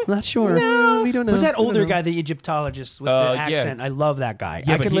 Not sure. No, we don't know. Was that We don't older know. guy, the Egyptologist with the Yeah. accent? I love that guy.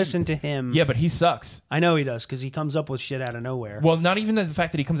 Yeah, I but could he- listen to him. yeah, but he sucks. I know he does because he comes up with shit out of nowhere. Well, not even the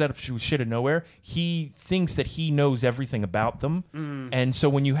fact that he comes out of shit of nowhere. He thinks that he knows everything about them. And so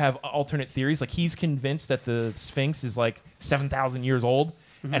when you have alternate theories, like he's convinced that the Sphinx is like 7,000 years old.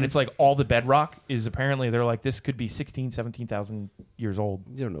 And it's like all the bedrock is apparently, they're like, this could be 17,000 years old.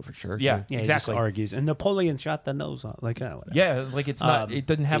 You don't know for sure. Yeah, yeah, exactly. He just argues. And Napoleon shot the nose off. Like, whatever. Yeah, like it's not, it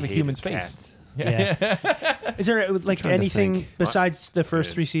doesn't have a He human's hated face. cats. Yeah. Is there like trying to anything think. besides the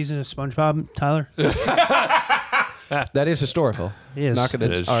first 3 seasons of SpongeBob, Tyler? That is historical. It is. Not going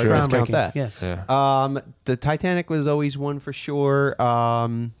It is, to sure. discount Groundbreaking. that. Yes. Yeah. The Titanic was always one for sure.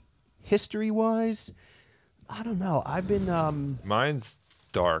 History-wise, I don't know. I've been Mine's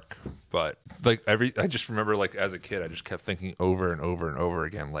dark, but like I just remember like as a kid, I just kept thinking over and over and over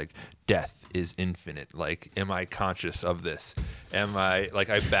again, like death is infinite. Like, am I conscious of this? Am I like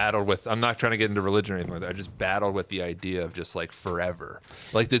I battled with? I'm not trying to get into religion or anything like that. I just battled with the idea of just like forever,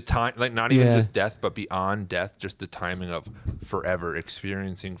 like the time, like not even Yeah. just death, but beyond death, just the timing of forever,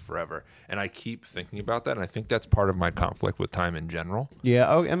 experiencing forever. And I keep thinking about that, and I think that's part of my conflict with time in general. yeah.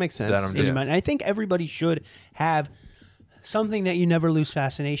 Oh, that makes sense. That I'm In Yeah. mind. I think everybody should have something that you never lose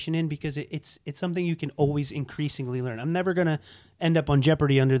fascination in because it's something you can always increasingly learn. I'm never gonna end up on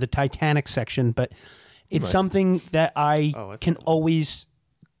Jeopardy under the Titanic section, but it's something that I can always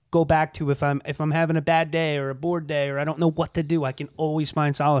go back to if I'm having a bad day or a bored day or I don't know what to do. I can always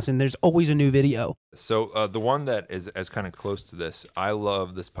find solace, and there's always a new video. So the one that is as kind of close to this, I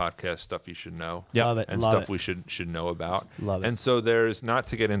love this podcast, Stuff You Should Know. Yeah. Love it. And love stuff it. we should know about. Love it. And so there's, not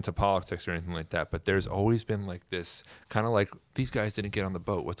to get into politics or anything like that, but there's always been like this kind of like, these guys didn't get on the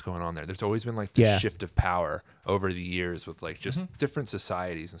boat. What's going on there? There's always been like this Yeah. shift of power over the years with like just different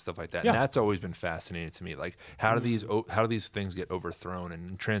societies and stuff like that. Yeah. And that's always been fascinating to me. Like how do these things get overthrown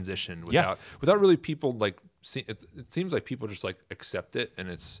and transition without really people like, it seems like people just like accept it, and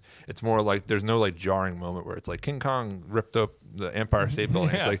it's more like there's no like jarring moment where it's like King Kong ripped up the Empire State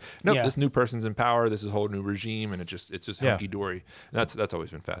Building. It's like nope, Yeah. this new person's in power. This is a whole new regime, and it's just Yeah. hunky dory. That's always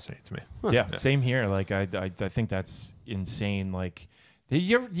been fascinating to me. Yeah, same here. Like I think that's insane. Like, did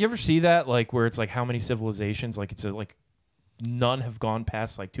you ever see that? Like where it's like how many civilizations? Like it's like none have gone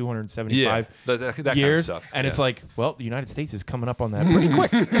past like 275 that kind of years, stuff. and Yeah. it's like, well, the United States is coming up on that pretty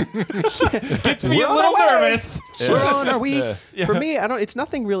quick. Gets me a little nervous. We're on our we. Yeah. For me, it's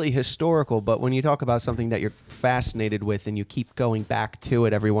nothing really historical, but when you talk about something that you're fascinated with and you keep going back to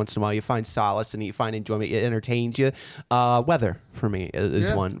it every once in a while, you find solace and you find enjoyment. It entertains you. Weather for me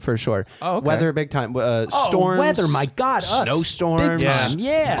is one for sure. Oh, okay. Weather, big time. Storms, weather, my God, us. snowstorms, Big time,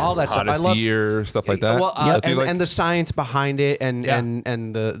 yeah. all that stuff. I Hottest love year, stuff like that. Well, Do you like- and the science behind behind it,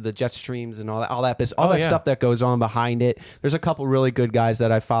 and the jet streams and all that stuff that goes on behind it. There's a couple really good guys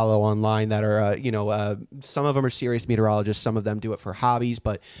that I follow online that are some of them are serious meteorologists, some of them do it for hobbies,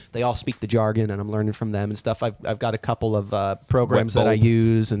 but they all speak the jargon, and I'm learning from them and stuff. I've got a couple of programs that I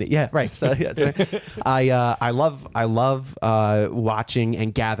use, and So I love watching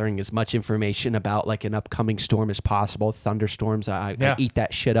and gathering as much information about like an upcoming storm as possible. Thunderstorms, I eat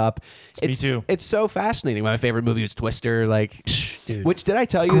that shit up. Me too. It's so fascinating. My favorite movie was Twister. Like, dude. Which did I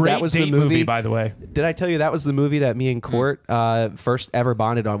tell you Great that was date the movie? By the way, did I tell you that was the movie that me and Court first ever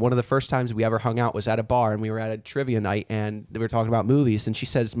bonded on? One of the first times we ever hung out was at a bar, and we were at a trivia night, and we were talking about movies, and she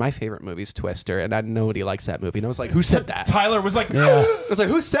says my favorite movie is Twister, and I didn't know nobody likes that movie, and I was like, who said that? Tyler was like, I was like,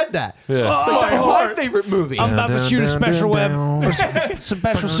 who said that? Yeah. That's my favorite movie. I'm about to shoot a special web,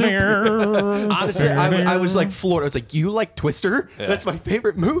 special scene. Honestly, I was like floored. I was like, you like Twister? Yeah. That's my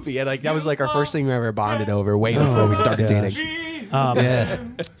favorite movie. And like that was like our first thing we ever bonded over way before we started dating.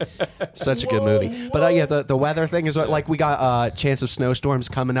 Such a good movie. But the weather thing is like we got a chance of snowstorms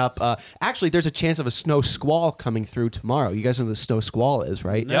coming up. Actually, there's a chance of a snow squall coming through tomorrow. You guys know what a snow squall is,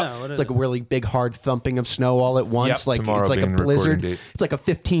 right? Yeah. It's like a really big, hard thumping of snow all at once. Yep. Like Tomorrow it's like a being blizzard. recording date. It's like a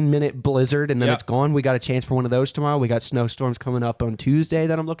 15-minute blizzard, and then it's gone. We got a chance for one of those tomorrow. We got snowstorms coming up on Tuesday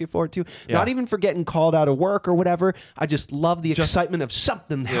that I'm looking forward to. Not even for getting called out of work or whatever. I just love the excitement of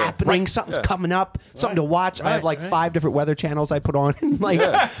something happening, something's coming up, something to watch. I have like 5 different weather channels I put on. Like,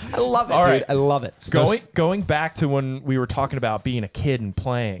 I love it, dude. Right. I love it. Going back to when we were talking about being a kid and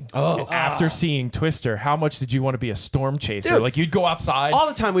playing. After seeing Twister, how much did you want to be a storm chaser? Dude, like you'd go outside all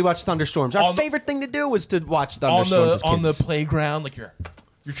the time. We watch thunderstorms. Our favorite thing to do was to watch thunderstorms as kids. On the playground, like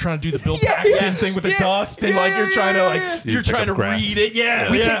you're trying to do the Bill Paxton thing with the dust, and like you're trying to you're trying to read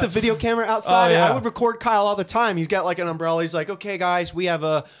it. We take the video camera outside. I would record Kyle all the time. He's got like an umbrella. He's like, okay, guys, we have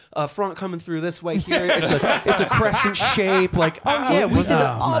a front coming through this way here. It's a crescent shape. Like, we did it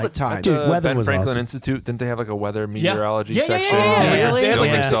all the time. Dude, weather Ben was Franklin awesome. Institute, didn't they have like a weather meteorology Yeah, section? really? They had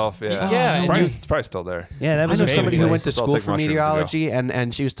like Yeah. themselves. Yeah, and It's probably still there. Yeah, that I was know amazing. somebody who place. went to I'll school take for mushrooms meteorology,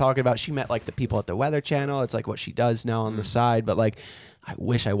 and she was talking about she met like the people at the Weather Channel. It's like what she does now on the side, but like. I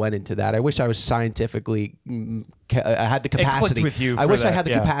wish I went into that. I wish I was scientifically. I had the capacity. with you I wish I that, had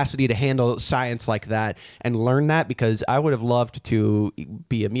the capacity to handle science like that and learn that, because I would have loved to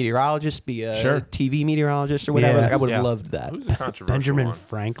be a meteorologist, be a TV meteorologist or whatever. Yeah. I would have loved that. Who's a controversial Benjamin one?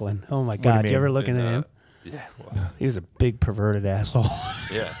 Franklin. Oh my God! mean? You ever look into him? Yeah, well, He was a big perverted asshole.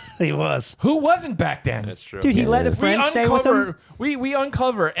 yeah, He was. Who wasn't back then? that's true. Dude, he let a friend stay with him. We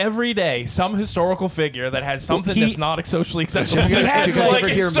uncover every day some historical figure that has something He- that's not socially acceptable. Did you guys Like, ever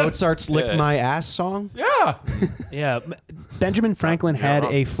hear it's just- Mozart's "Lick My Ass" song? Yeah. Yeah, Benjamin Franklin had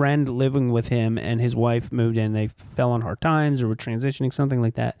a friend living with him, and his wife moved in. They fell on hard times or were transitioning, something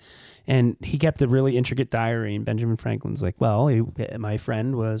like that. And he kept a really intricate diary. And Benjamin Franklin's like, well, my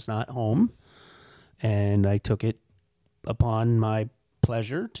friend was not home, and I took it upon my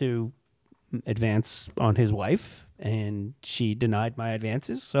pleasure to advance on his wife, and she denied my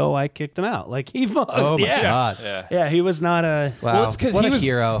advances, so I kicked him out. Like, he fucked. Oh my yeah. God! Yeah, he was not a... Wow, Well, it's because what he a was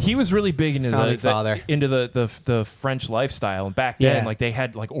hero. He was really big into Founding father. the French lifestyle, and back then, Yeah. like they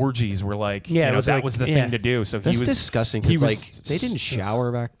had like orgies were like Yeah, it you know, was that like- was the yeah. thing to do. So That's he was disgusting. He Because was like they didn't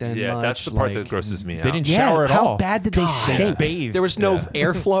shower back then. Yeah, much. that's the part like, that grosses me out. They didn't Yeah, shower at how all. bad did they They stink? bathed. There was no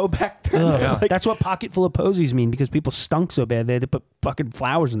airflow back then. Ugh. That's what pocket full of posies mean, because people stunk so bad they had to put fucking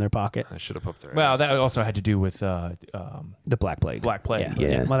flowers in their pocket. I should have put there. Well, that also had to do with The Black Plague. Black Plague.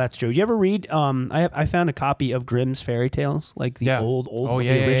 Yeah. Well, that's true. You ever read? I found a copy of Grimm's fairy tales, like the old Oh, the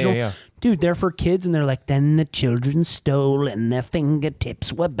yeah, yeah, original. yeah. Dude, they're for kids, and they're like, then the children stole, and their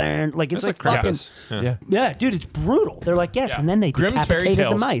fingertips were burned. Like, it's That's like like fucking. Krampus. Yeah. Yeah, dude, it's brutal. They're like, yes, Yeah. and then they Grimm's fairy decapitated the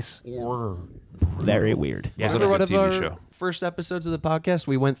tales mice. Very weird. Yeah. Wasn't Remember a one good of TV our show. first episodes of the podcast?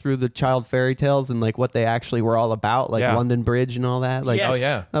 We went through the child fairy tales and like what they actually were all about, like Yeah. London Bridge and all that. Like, Yes. Oh,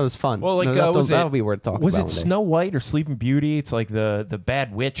 yeah. that was fun. Well, like No, was that'll it be worth talking was about. it one day. Snow White or Sleeping Beauty? It's like the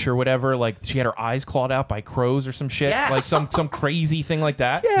bad witch or whatever. Like she had her eyes clawed out by crows or some shit. Yes. Like some crazy thing like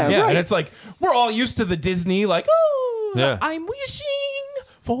that. Yeah, right. And it's like we're all used to the Disney. Like Yeah. I'm wishing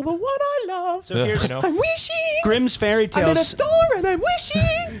for the one I love. So Yeah. you know. I'm wishing. Grimm's fairy tales. I'm in a store and I'm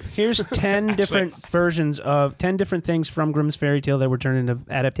wishing. Here's 10 different versions of 10 different things from Grimm's fairy tale that were turned into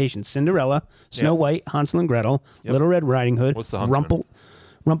adaptations: Cinderella, Snow White, Hansel and Gretel, Little Red Riding Hood, What's the huntsman?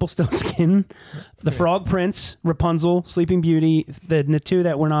 Rumpelstiltskin, The Frog Prince, Rapunzel, Sleeping Beauty, the two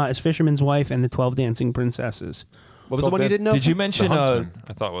that were not is Fisherman's Wife, and the 12 Dancing Princesses. What was the one you didn't know? Did you The mention? Huntsman,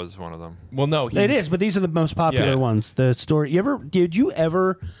 I thought was one of them. Well, no, It is, but these are the most popular Yeah. ones. The story. Did you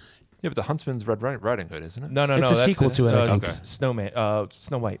ever? Yeah, but the Huntsman's Red Riding Hood, isn't it? No, It's a that's sequel to it, I think. Snowman,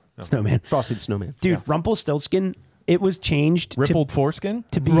 Snow White. Oh. Snowman. Frosted Snowman. Dude, Rumpelstiltskin It was changed Rippled foreskin?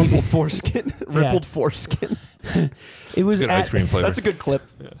 to be Rumpled foreskin. Rippled foreskin. It was Good ice cream flavor. That's a good clip.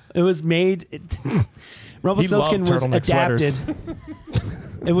 It was made. Rumpelstiltskin was turtleneck adapted. sweaters.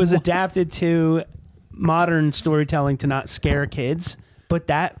 It was adapted to modern storytelling to not scare kids. But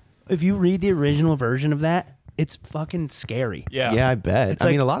if you read the original version of that, it's fucking scary. Yeah, I bet. It's I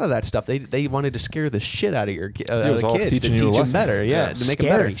like- mean, a lot of that stuff they wanted to scare the shit out of your was all kids to teaching teach you a them lesson. better. Yeah, Yeah. to make Scary.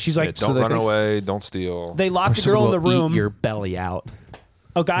 them better. She's like, Yeah, don't so run they- away. Don't steal. they locked the Someone girl in the will room. Eat your belly out.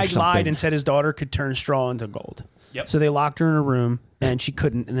 A guy something. lied and said his daughter could turn straw into gold. Yep. So they locked her in a room and she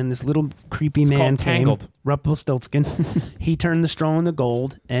couldn't. And then this little creepy man called came, Tangled. Rumpelstiltskin. He turned the straw into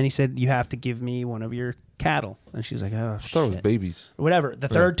gold and he said, "You have to give me one of your cattle." And she's like, "Oh, I thought it was shit." babies. Whatever. The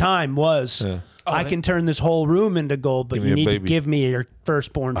third time was, Yeah. I can turn this whole room into gold, but Give me you a need to baby. give me your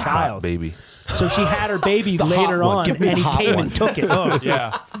firstborn Hot child. baby. So she had her baby hot later one. on, Give me and the he hot came one. and took it. Oh,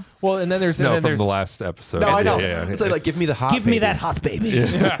 Yeah. Well, and then there's No, and then from there's the last episode. No, I know. Yeah, yeah. It's like, give me the hot. give me baby. that hot baby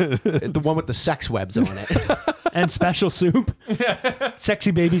The one with the sex webs on it. and special soup,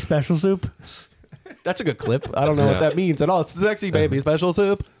 sexy baby special soup. That's a good clip. I don't know what Yeah. that means at all. It's sexy baby special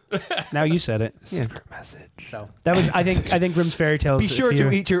soup. Now you said it. Secret message. So that was, I think Grimm's Fairy Tales. Be sure if to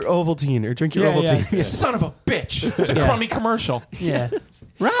you- eat your Ovaltine or drink your Yeah, Ovaltine. yeah. son of a bitch. It's a Yeah. crummy commercial. Yeah,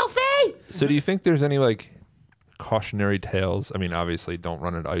 Ralphie. So do you think there's any like cautionary tales? I mean, obviously, don't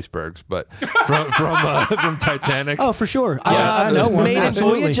run into icebergs, but from Titanic. oh for sure. Yeah, I know one. Maiden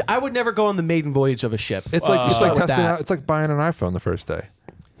Absolutely. voyage. I would never go on the maiden voyage of a ship. It's like Start with testing that. out. It's like buying an iPhone the first day.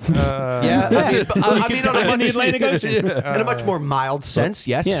 Yeah, I mean, but, I mean, on a in the much, Atlantic Ocean. in a much more mild sense.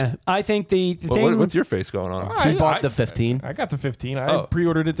 Yes. Yeah, I think the What- thing. what's your face going on? He bought the 15. I got the 15. I Oh.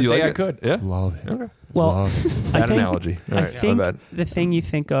 pre-ordered it the Do you day like I it? could. Yeah. Love it. Okay. well, Bad think- analogy. All I right, think my bad. the thing you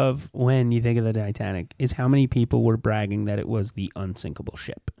think of when you think of the Titanic is how many people were bragging that it was the unsinkable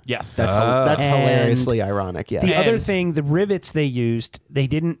ship. Yes. That's And hilariously ironic. Yes. The And- other thing, the rivets they used,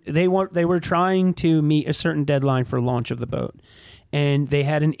 they were trying to meet a certain deadline for launch of the boat, and they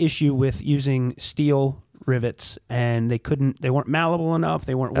had an issue with using steel rivets, and they weren't malleable enough,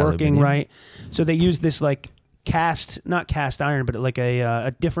 they weren't working Aluminum. right, so they used this like not cast iron, but like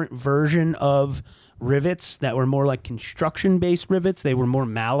a different version of rivets that were more like construction based rivets. They were more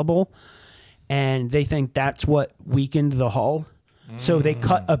malleable, and they think that's what weakened the hull. So they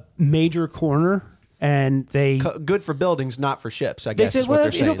cut a major corner, and they Good for buildings, not for ships. I they guess said, is what well,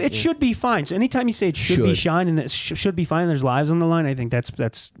 they're saying. it should be fine. So anytime you say it should be Should. fine and that should be fine, there's lives on the line. I think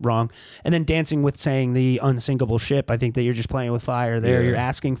that's wrong. And then dancing with saying the unsinkable ship. I think that you're just playing with fire there. Yeah. You're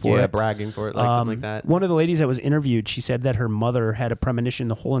asking for Yeah, it. bragging for it, like something like that. One of the ladies that was interviewed, she said that her mother had a premonition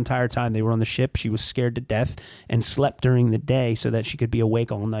the whole entire time they were on the ship. She was scared to death and slept during the day so that she could be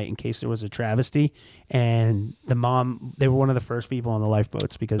awake all night in case there was a travesty. And the mom, they were one of the first people on the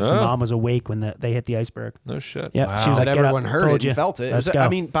lifeboats because the Oh. mom was awake when they hit the iceberg. No shit. Yeah, she was That like, "Get up, everyone heard told it you. and felt it. Let's I go."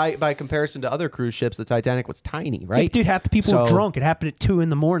 mean, by comparison to other cruise ships, the Titanic was tiny, right? Yeah, dude, half the people were So- drunk. It happened at 2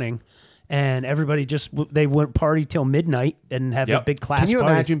 a.m, and everybody they went party till midnight and had Yep. a big class. Can you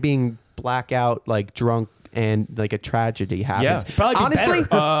party. imagine being blackout, like drunk, and like a tragedy happens? Yeah. Probably be Honestly,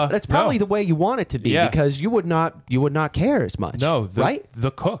 better. that's probably No. the way you want it to be Yeah. because you would not care as much. No, right?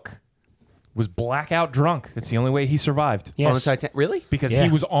 The cook was blackout drunk. That's the only way he survived. Yes. On the Titanic, really? Because Yeah. he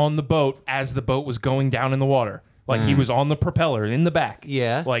was on the boat as the boat was going down in the water. Like he was on the propeller in the back.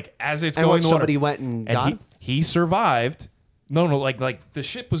 Yeah. Like as it's And going what, in the water. somebody went and got him? he survived. No, like the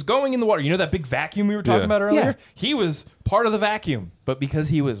ship was going in the water. You know that big vacuum we were talking Yeah. about earlier? Yeah. He was part of the vacuum, but because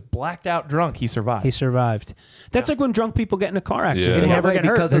he was blacked out drunk, he survived. He survived. That's like when drunk people get in a car accident. Yeah. They never Why, get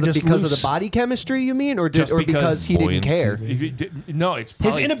hurt. because They're of the, just because of loose. the body chemistry, you mean, or Just because he didn't buoyancy. care? No, it's His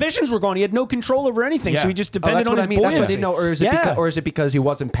probably, inhibitions were gone. He had no control over anything, so Yeah. he just Oh, depended that's on what his I mean. That's what I buoyancy. didn't know, or is it Yeah. or is it because he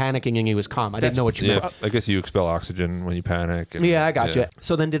wasn't panicking and he was calm? I didn't know what you Yeah, meant. I guess you expel oxygen when you panic. And, Yeah, I got you.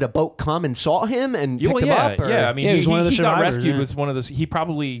 So then, did a boat come and saw him and picked him up? Or? yeah. I mean, Yeah, he was one of the he got survivors, rescued yeah. with one of those. He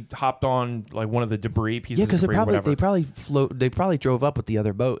probably hopped on like one of the debris pieces. Yeah, of because debris, whatever. they probably drove up with the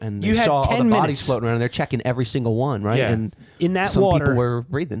other boat and You they had saw all 10 the bodies minutes. floating around. And they're checking every single one, right? Yeah. And In that some water, people were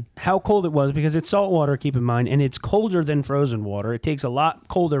breathing. how cold it was because it's salt water, keep in mind, and it's colder than frozen water. It takes a lot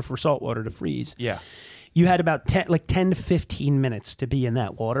colder for salt water to freeze. Yeah. You had about 10 to 15 minutes to be in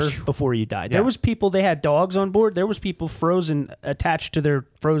that water before you died. Yeah. There was people, they had dogs on board. There was people frozen, attached to their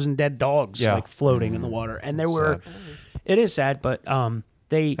frozen dead dogs, Yeah. like floating in the water. And there were, it is sad, but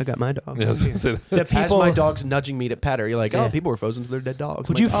They I got my dog. Yeah, I was gonna say that. the As people. my dog's nudging me to pet her, you're like, oh, Yeah. people were frozen to their dead dogs.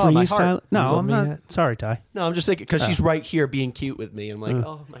 Would I'm you like, oh, my freeze heart. Tyler? No, You I'm love me not. yet? Sorry, Ty. No, I'm just thinking because she's right here being cute with me. I'm like,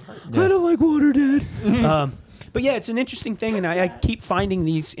 oh, my heart. I don't like water, Dad. But yeah, it's an interesting thing, and I keep finding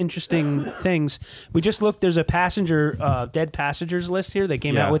these interesting things. We just looked. There's a dead passengers list here. They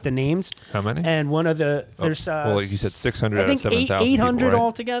came Yeah. out with the names. How many? And one of the there's well, like you said, 600 I out of think 7,000 800 people, right?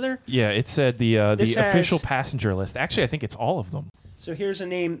 altogether. Yeah, it said the This has- official passenger list. Actually, I think it's all of them. So here's a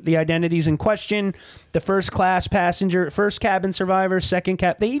name, the identities in question: the first class passenger, first cabin survivor, second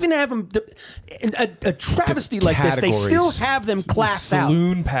cap. They even have them a travesty like this. They still have them classed out.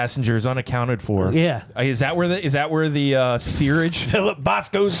 Saloon passengers unaccounted for. Yeah. Is that where the steerage? Philip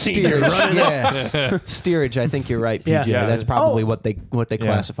Bosco's Steerage, yeah. Steerage, I think you're right, PJ. Yeah. That's probably Oh. what they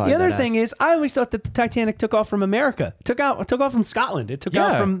classified. The other that thing as. is, I always thought that the Titanic took off from America. It took off from Scotland. It took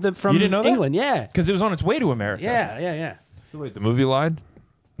out from You didn't know that? England. Yeah. Because it was on its way to America. Yeah. Wait, the movie lied?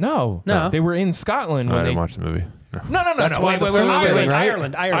 No. No. They were in Scotland I when didn't they. watch the movie. No. No. That's why the Wait, flute wait, thing, wait.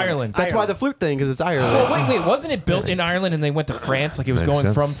 right? Ireland. That's why the flute thing, because it's Ireland. Oh, wait. Wasn't it built in Ireland and they went to France? Like it was Makes going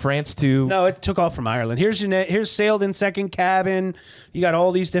sense. from France to. No, it took off from Ireland. Here's sailed in second cabin. You got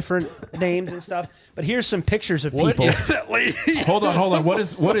all these different names and stuff. But here's some pictures of What people. is that lady? Hold on. What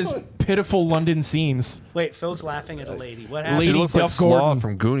is pitiful London scenes? Wait, Phil's laughing at a lady. What happened? She Lady looks like Duff Slaw Gordon.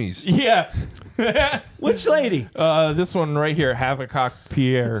 from Goonies. Yeah. Which lady? This one right here, Havecock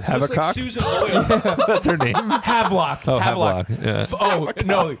Pierre. Looks like Susan Boyle. That's her name. Havelock. Oh, Havelock. Yeah. Oh,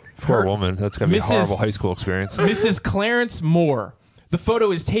 no. Poor woman. That's got to be a Mrs. horrible high school experience. Mrs. Clarence Moore. The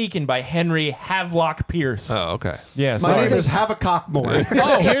photo is taken by Henry Havelock Pierce. Oh, okay. Yeah, My sorry. name is Havecock Moore.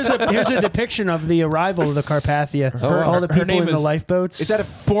 Oh, here's a depiction of the arrival of the Carpathia. All the her people name in the is- lifeboats. Is that a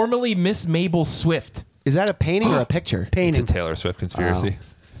Formerly Miss Mabel Swift. is that a painting or a picture? It's painting? a Taylor Swift conspiracy.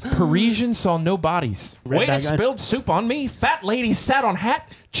 Parisian saw no bodies. Red Waiter bag on- spilled soup on me. Fat lady sat on hat.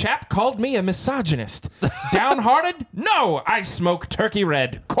 Chap called me a misogynist. Downhearted? No, I smoke turkey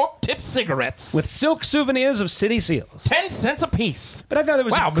red. Cork tip cigarettes. With silk souvenirs of city seals. 10 cents a piece. But I thought it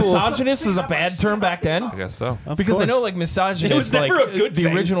was Wow, cool. misogynist was a bad term back then. I guess so. Because I course. know, like, misogynist, It was like, never a good the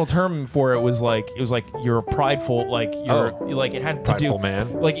thing. original term for it was like you're prideful, like you're like it had to Prideful do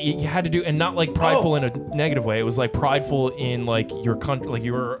man. like you had to do, and not like prideful in a negative way. It was like prideful in like your country, like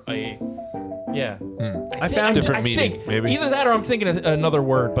you were a yeah. I found different meaning, think maybe. either that or I'm thinking of another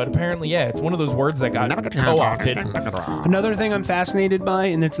word, but apparently, yeah, it's one of those words that got co-opted. Another thing I'm fascinated by,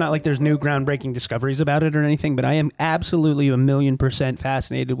 and it's not like there's new groundbreaking discoveries about it or anything, but I am absolutely 1,000,000%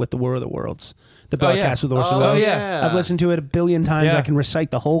 fascinated with the War of the Worlds. The broadcast with Orson Welles. yeah. I've listened to it 1 billion times. Yeah. I can recite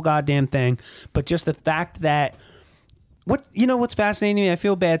the whole goddamn thing. But just the fact that what's fascinating to me, I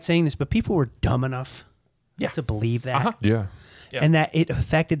feel bad saying this, but people were dumb enough to believe that. Yeah. And that it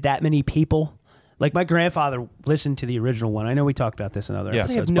affected that many people. Like my grandfather listened to the original one. I know we talked about this in other Yeah.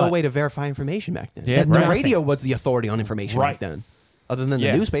 episodes. They have no but- way to verify information back then. Yeah, the right. radio was the authority on information Right. back then, other than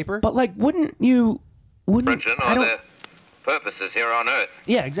Yeah. the newspaper. But like, wouldn't you? Origin I or don't. their purposes here on Earth.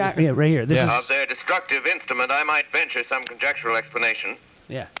 Yeah, exactly. Yeah, right here. This Of is. their destructive instrument, I might venture some conjectural explanation.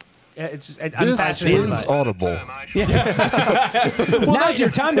 Yeah. I'm This fascinated by is it. audible. Well, now's your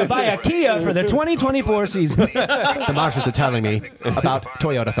time to buy a Kia for the 2024 season. The Martians are telling me about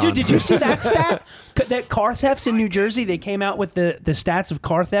Toyota. Dude, did you see that stat? That car thefts in New Jersey, they came out with the stats of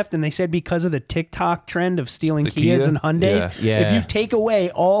car theft, and they said because of the TikTok trend of stealing The Kias Kia? and Hyundais, Yeah. if you Yeah. take away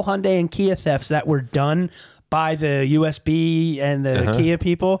all Hyundai and Kia thefts that were done by the USB and the Kia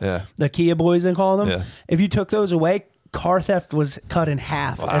people, Yeah. the Kia boys, they call them, Yeah. if you took those away, car theft was cut in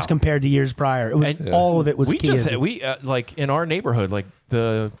half as compared to years prior. It was all of it was We Kias. just had, like in our neighborhood, like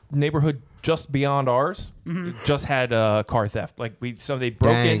the neighborhood just beyond ours, just had car theft. Like they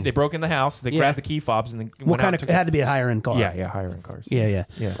broke Dang. in, they broke in the house, they Yeah. grabbed the key fobs, and then what kind of? It had to be a higher end car. yeah, higher end cars. Yeah.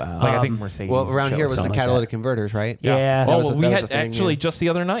 yeah. Like I think Mercedes. Well, and around shit here like was that. the something like catalytic converters, right? Yeah. Oh, was well, a- we that was had a thing, actually yeah. just the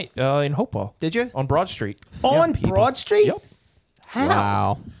other night in Hopewell. Did you? On Broad Street? On Broad Street? Yep. How?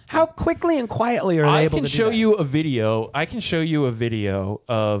 Wow. How quickly and quietly are they I able can to do show that? you a video. I can show you a video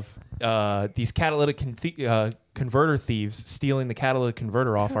of these catalytic converter thieves stealing the catalytic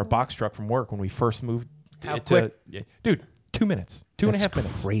converter off our box truck from work when we first moved. How to, quick? Yeah. Dude, 2 minutes, 2.5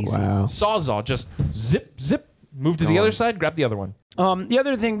 minutes. Crazy. Wow. Sawzall, just zip, move to the other side, grab the other one. The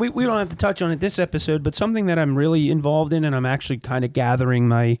other thing, we don't have to touch on it this episode, but something that I'm really involved in, and I'm actually kind of gathering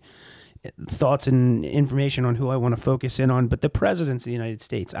my thoughts and information on who I want to focus in on, but the presidents of the United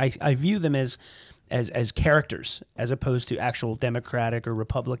States, I view them as characters as opposed to actual Democratic or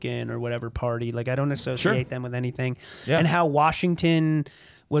Republican or whatever party. Like I don't associate them with anything. Yeah. And how Washington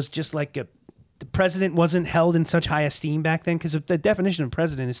was just like the president wasn't held in such high esteem back then, because the definition of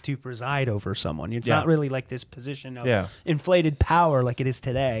president is to preside over someone. It's not really like this position of inflated power like it is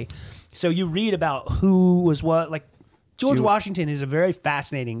today. So you read about who was what, like George Washington is a very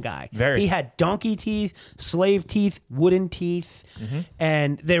fascinating guy. He had donkey teeth, slave teeth, wooden teeth,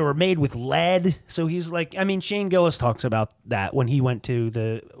 and they were made with lead. So he's like, I mean, Shane Gillis talks about that when he went to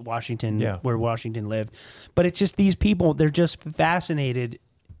the Washington, where Washington lived. But it's just these people, they're just fascinated.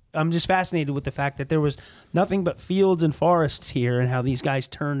 I'm just fascinated with the fact that there was nothing but fields and forests here, and how these guys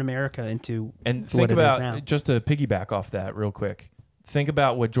turned America into and what think it is now. about, just to piggyback off that real quick, think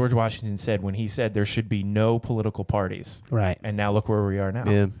about what George Washington said when he said there should be no political parties. Right. And now look where we are now.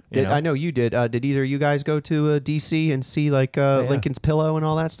 Yeah. I know you did. Did either of you guys go to D.C. and see Lincoln's pillow and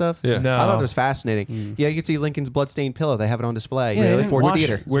all that stuff? Yeah. No. I thought it was fascinating. Yeah, you can see Lincoln's bloodstained pillow. They have it on display. Yeah, Really? Ford's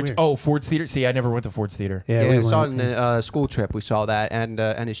Theater. Ford's Theater. See, I never went to Ford's Theater. Yeah, we we saw it went, in a school trip. We saw that,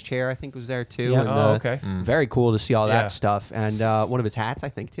 and his chair I think was there too. Yeah. And, okay. Very cool to see all Yeah. that stuff, and one of his hats I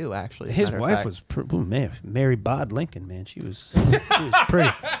think too. Actually, as a His matter of wife fact. was Mary Bod Lincoln, man. She was pretty.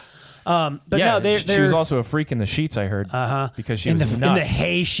 But yeah, no, she was also a freak in the sheets, I heard. Because she was in the nuts.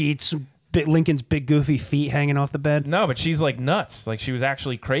 hay sheets, Lincoln's big goofy feet hanging off the bed. No, but she's like nuts. Like she was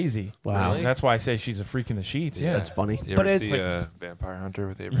actually crazy. Wow. Really? That's why I say she's a freak in the sheets. Yeah. That's funny. You But ever it- see like- Vampire Hunter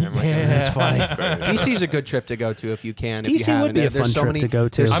with Abraham Lincoln? Yeah, that's funny. DC's a good trip to go to if you can. If you DC haven't. would be a There's fun so trip many- to go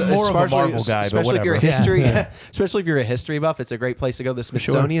to. there's- I'm more of a especially- Marvel guy, but especially if you're a whatever. history, Yeah. especially if you're a history buff. It's a great place to go. The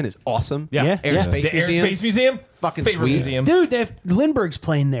Smithsonian is awesome. Yeah. Air and Space The Air and Museum. Space Museum. Fucking Favorite sweet. museum. Dude, they have Lindbergh's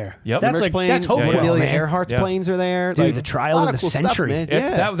plane there. Yep. That's Lindbergh's like plane, that's Hopewell, yeah. Amelia man. Earhart's Yeah. planes are there. Dude, Like, the trial a lot of the cool stuff, century. man.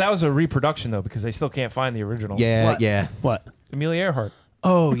 It's, Yeah. that was a reproduction though, because they still can't find the original. Yeah, What? yeah. What? Amelia Earhart.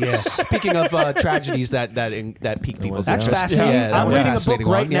 Oh yeah. Speaking of tragedies that pique people's That's interest. fascinating. Yeah, that I'm was a reading a book fascinating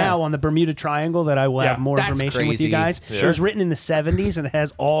right one, yeah. now on the Bermuda Triangle that I will have more That's information with crazy. you guys. Yeah. It was written in the 70s and it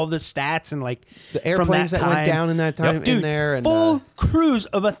has all the stats and like The from airplanes that went time. down in that time Dude, in there. And, full cruise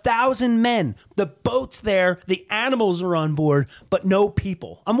of 1,000 men. The boat's there. The animals are on board, but no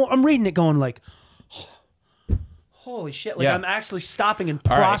people. I'm reading it going like, holy shit! Like Yeah. I'm actually stopping and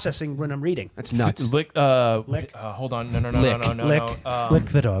All right. processing when I'm reading. that's nuts. Lick. Lick. Hold on. No. Lick, no. lick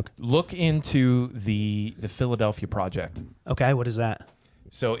the dog. Look into the Philadelphia Project. Okay, what is that?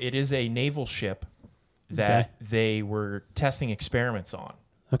 So it is a naval ship that they were testing experiments on,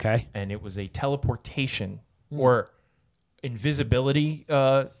 Okay. and it was a teleportation or invisibility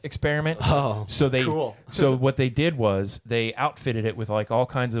experiment. Oh, so they cool. so what they did was they outfitted it with like all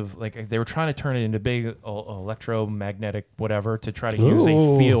kinds of like they were trying to turn it into big electromagnetic whatever to try to use a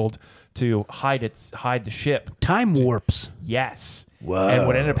Ooh. field to hide the ship. Time warps. Yes. Whoa. And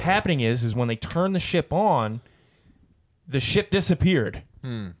what ended up happening is when they turned the ship on, the ship disappeared.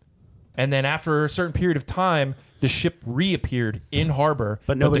 And then after a certain period of time, the ship reappeared in harbor.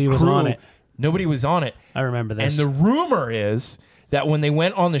 But nobody the was on it. Nobody was on it. I remember this. And the rumor is that when they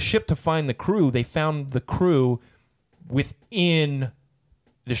went on the ship to find the crew, they found the crew within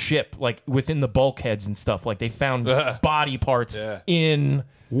the ship, like within the bulkheads and stuff. Like they found body parts in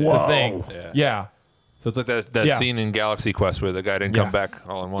the thing. Yeah. So it's like that Yeah. scene in Galaxy Quest where the guy didn't come back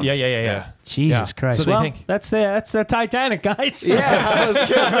all in one. Yeah. Jesus Yeah. Christ! So they well, think- that's the Titanic, guys. Yeah, that's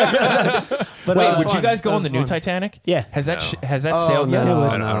good. But Wait, would fun. you guys go That on the was new fun. Titanic? Yeah. Has that No. has that Oh, sailed yet? no,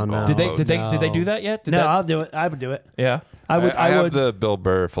 I don't no. know. Did they do that yet? Did No, that- I'll do it. I would do it. Yeah. I would. I I have would. the Bill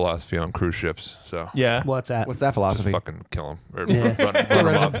Burr philosophy on cruise ships, so Yeah. What's that? What's that just philosophy? fucking kill them or Yeah. run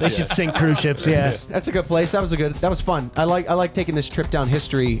them up. They should sink cruise ships. Yeah. That's a good place. That was fun. I like taking this trip down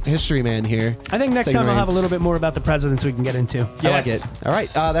history man here. I think next Taking time I'll have a reins. little bit more about the presidents we can get into. I like Yes. it. All right,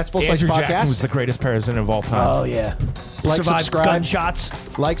 that's Full Size Andrew Podcast. Jackson was the greatest president of all time. Oh yeah. Like, Survived subscribe. gunshots.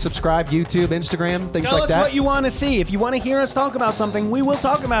 Like, subscribe, YouTube, Instagram, things Tell like us that. what you want to see. If you want to hear us talk about something, we will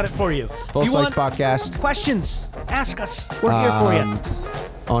talk about it for you. Full If you Size want Podcast questions, ask us. We're here for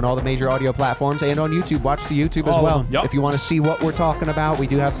you. on all the major audio platforms and on YouTube. Watch the YouTube as All of well. them. Yep. If you want to see what we're talking about, we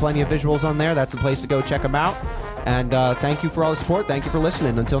do have plenty of visuals on there. That's the place to go check them out. And thank you for all the support. Thank you for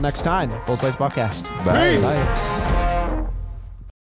listening. Until next time, Full Size Podcast. Bye. Bye.